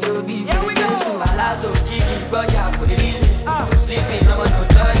 dog, couldn't you be? Here we go. Palazzo, Jiggy, Boya, could it easy? I'm sleeping, no one, no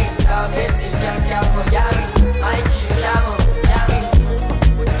dirty. Without betting, yeah, for Yami. My G, Shamo, Yami.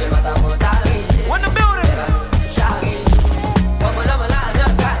 Put the matter more tally. One the building. Shami.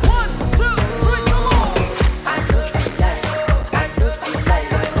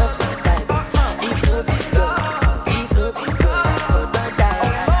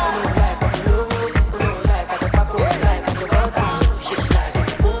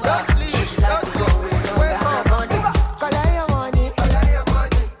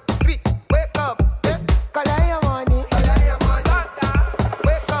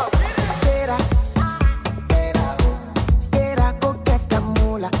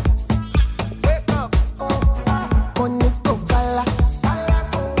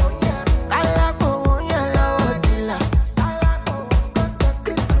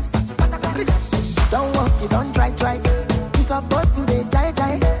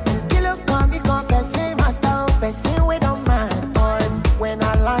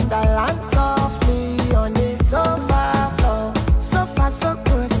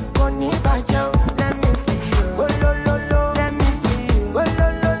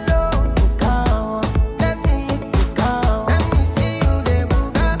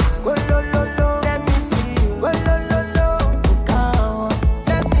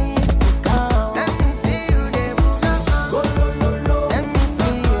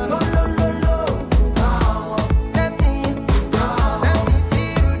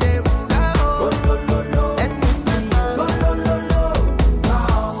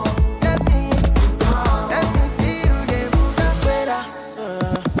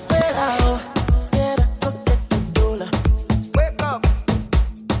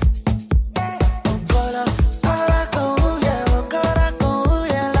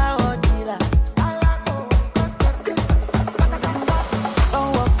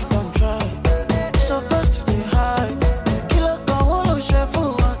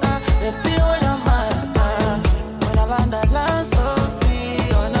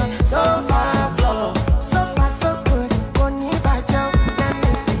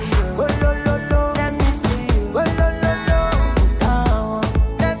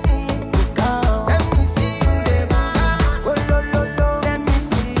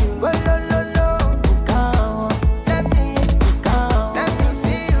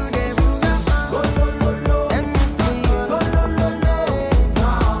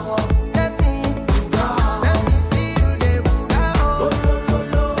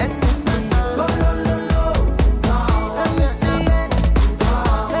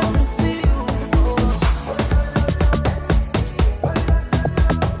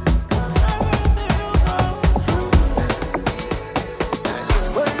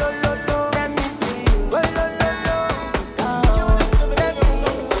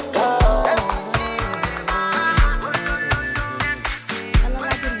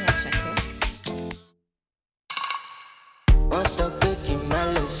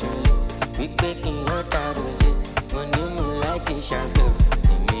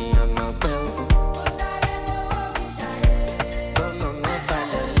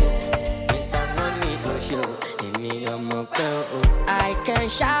 I can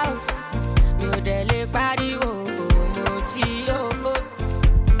shout, you dele pariwo, mo ti o.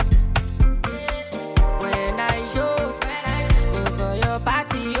 When I show, for your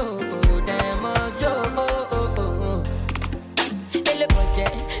party, oh, them must go.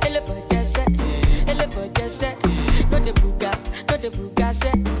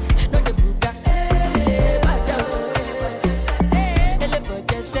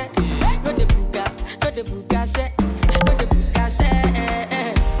 set. No the buga set. No the buga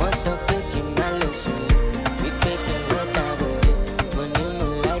set. What's up, taking my lesson? We taking what I was. Money no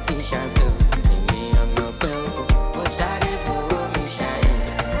like the shadow. Me I'm no bell. What's sorry for me shine.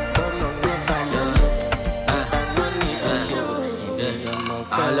 Come on, me follow. Start money to show.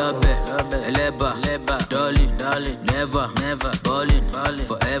 I love it. Leba, darling, never, ballin',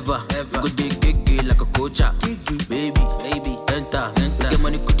 forever. Good dig like a coacha, baby, enter. Get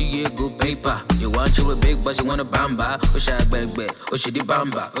money, could you go paper? You want you a big boss, you want a bamba? Oshe Oshe di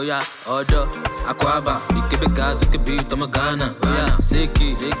bamba. Oh yeah, order, aquaba. You keep it gas, you keep beat, I'm a Ghana. Oh yeah,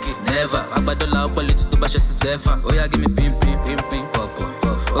 Seki, never. I bad the loud quality to bash a sefa. Oh yeah, give me pim, pop.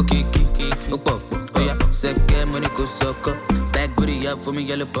 Okay, kiki, oh pop. Oh yeah, second money go sucker. Back booty up for me,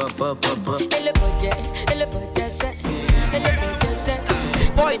 yellow pop. Boy,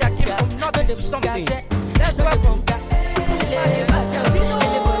 that came from nothing to something. Let's welcome.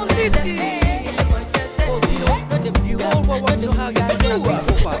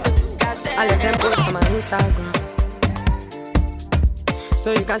 I let them post on my Instagram,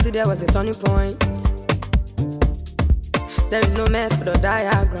 so you can see there was a turning point. There is no method or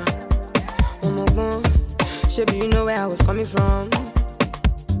diagram. Oh my God, Shebi, you know where I was coming from.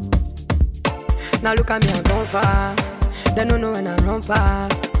 Now look at me, I'm gone far. They don't know when I run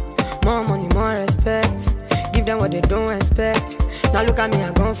past. More money, more respect. Give them what they don't expect. Now look at me,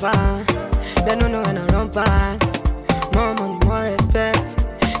 I'm gone far. They don't know when I run past. More money, more respect.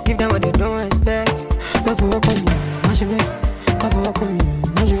 Give them what they don't expect. But for what come you, mash it. But for what come you,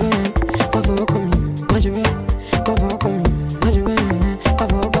 mash it. But for what come you, mash it. But for what come you, mash it. But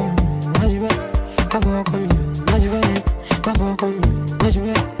for what come you, mash it. But for what come you, mash it. But for what come you, mash it.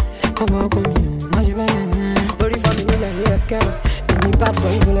 But for what come you, mash it. Body for me, like here, girl. Any bad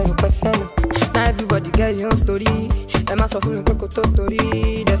boy, you let me quite fellow. Now everybody get your own story. Emma so for me, quick totori.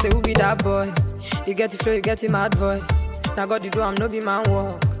 They say who be that boy? You get it flow, you get him mad voice. Now God, you do, I'm no be man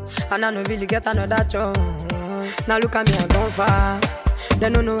walk. And I no really get another chance. Now look at me, I'm gone far. They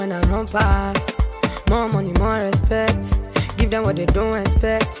don't know when I run past. More money, more respect. Give them what they don't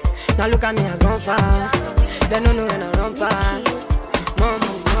expect. Now look at me, I'm gone far. They don't know when I run past. More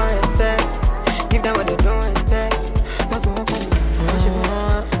money, more respect. Give them what they don't expect.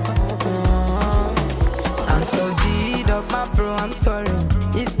 I'm so deed of my bro, I'm sorry.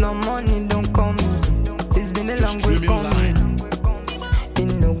 If no money, don't call me. It's been a long way coming.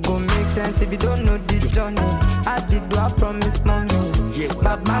 It no go make sense if you don't know the journey. I did do I promise mommy.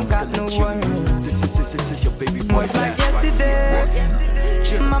 But man got no worries. This is your baby boy. Was like yesterday.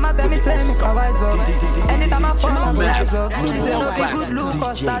 Mama tell me I wise up. Anytime I fall, I rise up. She said no be good look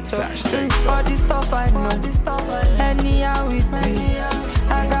or stature. All this stuff I know. Anyhow with me.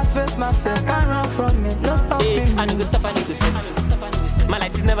 I got first my face, can't run from it. No stopping. I need to stop, I need to set. My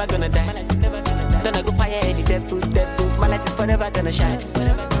light is never gonna die. Gonna go fire any devil. My light is forever gonna shine.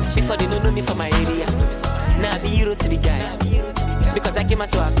 Before they don't know me from my area. Now I be hero to the guys. Because I came out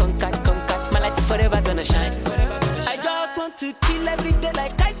so I conquered. My light is forever gonna shine. I just want to chill every day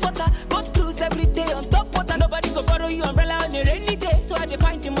like ice water. Go cruise every day on top water. Nobody go borrow you umbrella on a rainy day. So I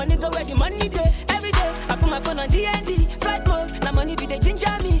define the money, go where the money day. Every day I put my phone on DND. Flight mode, now money be the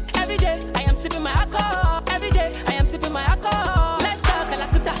ginger me. Every day I am sipping my alcohol. Every day I am sipping my alcohol. Let's talk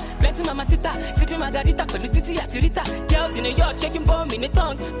Kalakuta, plenty mamacita. Sipping margarita, colutiti atirita. Girls in a yacht, shaking bomb in a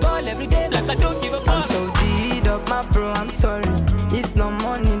tongue. Ball every day like I don't give a fuck. I'm so deed of my bro, I'm sorry. If no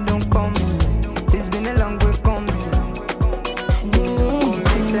money, don't call me. It's been a long way coming. It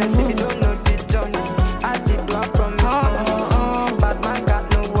makes sense if you don't know the journey. I did do I promise mommy. But man got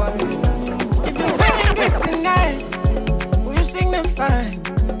no worries. If you're feeling good tonight, will you signify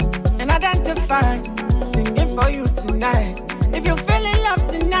and identify? I'm singing for you tonight. If you're feeling love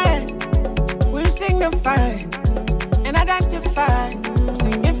tonight, will you signify and identify? I'm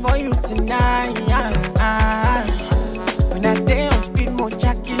singing for you tonight. When I day on speed, more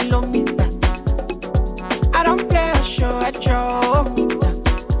kilometer. I don't play a show at your meter.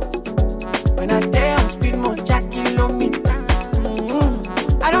 When I day on speed, more kilometer.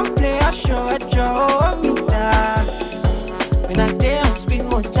 I don't play a show at your meter. When I day on speed,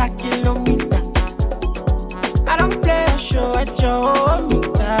 more kilometer. I don't play a show at your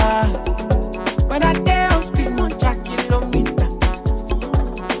meter. When I day on speed, more kilometer.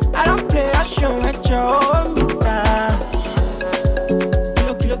 I don't play a show at your meter.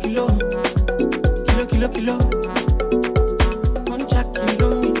 Kilo. Concha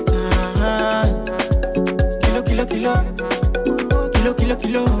kilomita.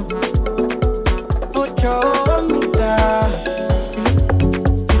 Kilo. Ocho mita.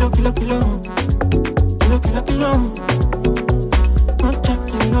 Kilo. Concha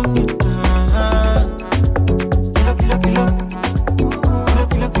kilomita.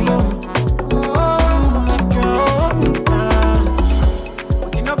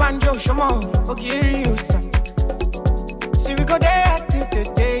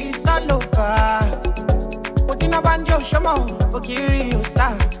 Shamo, Okiri,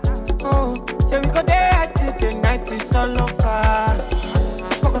 Osa. Oh, say we go there till the night is all over.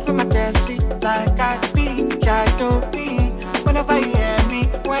 Fuck for my taxi, like I be, try to be. Whenever you hear me,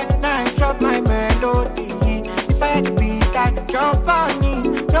 when I drop my melody, if I had to be that jump on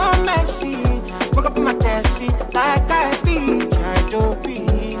it, no mercy. Fuck for my taxi, like I be, try to be.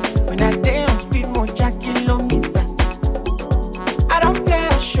 When I dance, speed more jack kilometer. I don't play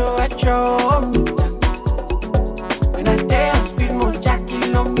a show at your meter. When I dance, speed more jack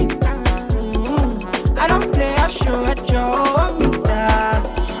kilometer. I don't play a show at your meter.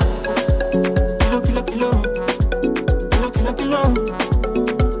 Kilo, kilo, kilo. Kilo, kilo, kilo.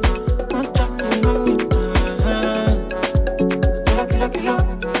 No jack kilometer. Kilo, kilo, kilo.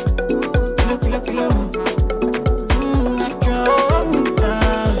 Kilo, kilo, kilo. At your meter.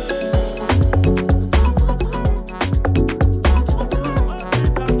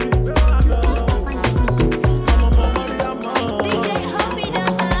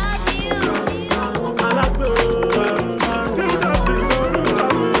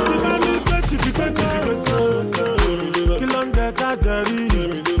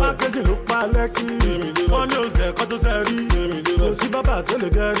 Wọ́n ní oṣù ẹ̀kọ́ tó ṣe rí, kò sí bàbá tó lè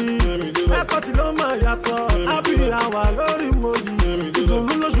gẹ̀rí. Ẹ̀kọ́ tí ló máa yàtọ̀, àbí àwà lórí mòyí.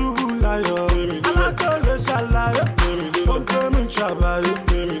 Ìdùnnú ló ṣubú láyọ̀, alágbó lè ṣàlàyé. Ó ń tẹ́ mi ṣàbàyè,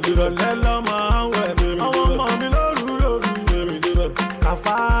 ìrọ̀lẹ́ lọ́ máa ń wẹ̀. Àwọn ọmọ mi lóru lóru,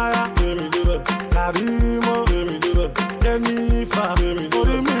 kàfáyà, kàrímọ́, jẹ́nífà,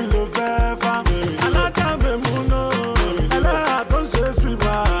 orí mi ló fẹ́ fà. Alájàmbé mú náà, ẹlẹ́yà tó ń ṣe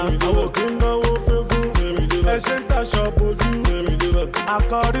sílvà. Àwọn òkè ń náwó fẹ́gùn, ẹṣẹ́ ń taṣọ bojú.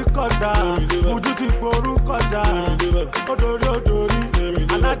 Akọrí kọjá, Buju ti gború kọjá. Odori odori,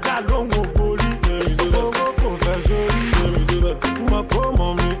 alájà lóhùn ògbórí. Owó kò fẹ́ sórí. Mọ̀ kó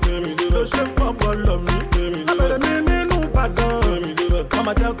mọ̀ mi, ló ṣe fọ́pọ̀ lọ mi. Abẹ̀rẹ̀ mi nínú Ìbàdàn,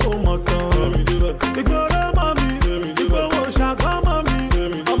 ọmọ jẹ́ kó mọ̀ tán. Ìgboro mọ̀ mi, ìgboro ṣàgọ́ mọ̀ mi.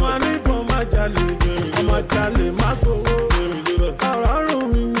 Ọmọ níbọn má jalè, ọmọ jalè má gbowó. Ọ̀rọ̀ rùn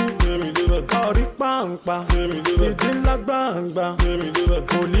mi ni, ọ̀rí pàǹpà. Ìdí ńlá gbàǹgbà,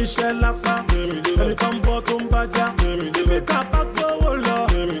 kò níṣẹ́ lápá. Ẹni tó ń bọ́ tó ń bájá. Síbi ká bá gbówó lọ,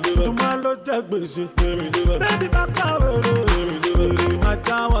 ìdùnmọ́ ló jẹ́ gbèsè. Bébí bá kàwé rò, èrè máa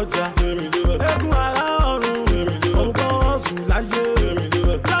jáwọ́ jà. Eégún ara ọ̀run, òun kọ́ wọ́n sùn láyé.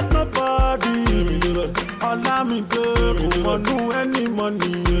 Just nobody, Ọlámídé kò mọ̀nú any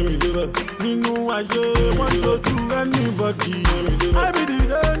money. Nínú ayé, wọ́n dojú anybody. I be the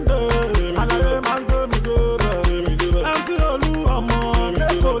dende, àlàyé máa ń gbé mi débẹ̀. MC Olú ọmọ,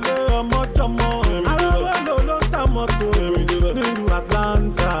 Èkó lé ọmọ jọmọ. Arówó ló ló ń ta mọ́tò nílùú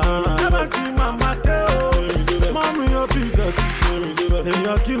Atlanta. Ẹ bá kí màmá dé o, mọ́mí ó bí dọ̀tí.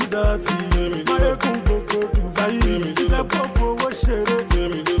 Èèyàn kí ó dọ̀tí, máyékún gbogbo Dubai. Ìjẹ́pọ̀ fowó ṣeré,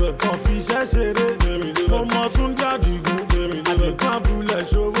 kàn fi iṣẹ́ ṣeré. Mo mọ Túndé Àdìgún, Àdìgún abúlé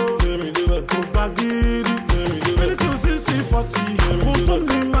ṣòwò. Kò gbà gírí, 60-40. Mo tó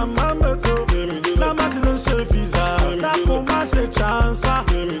ní màmá mẹ́tò, lámásí ló ń ṣe fìzà. Dákun má ṣe transfer.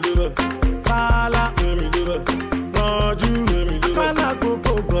 Kálá, rànjú, kálá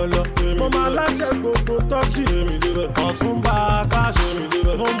gbogbo gọ̀lọ̀. Mo máa láṣẹ gbogbo tọ́kì. Ozumba cash,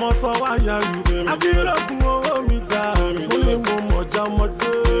 mo mọ sọ wáyà rù. Akérògùn owó mi gbà, mo ní mo mọ̀já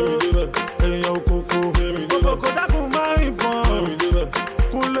ọmọdé. Èèyàn òkòkò, òkòkò dákun máa ń bọ̀n.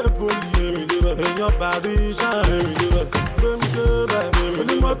 Kúnlẹ̀ poli, èèyàn bàrí ṣáà. Gbémi débẹ̀,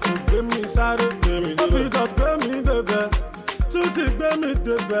 onímọ̀tò gbémi sáré. Óbìdọ̀ gbémi débẹ̀, tútì gbémi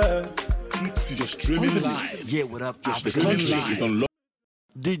débẹ̀. Titch, you're streaming live. Yeah, what up? You're streaming live.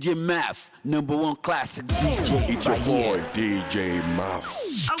 djmaf, #1 classic DJ. It's your boy, djmaf.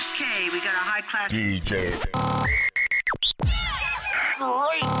 Okay, we got a high class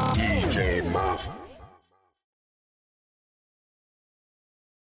djmaf.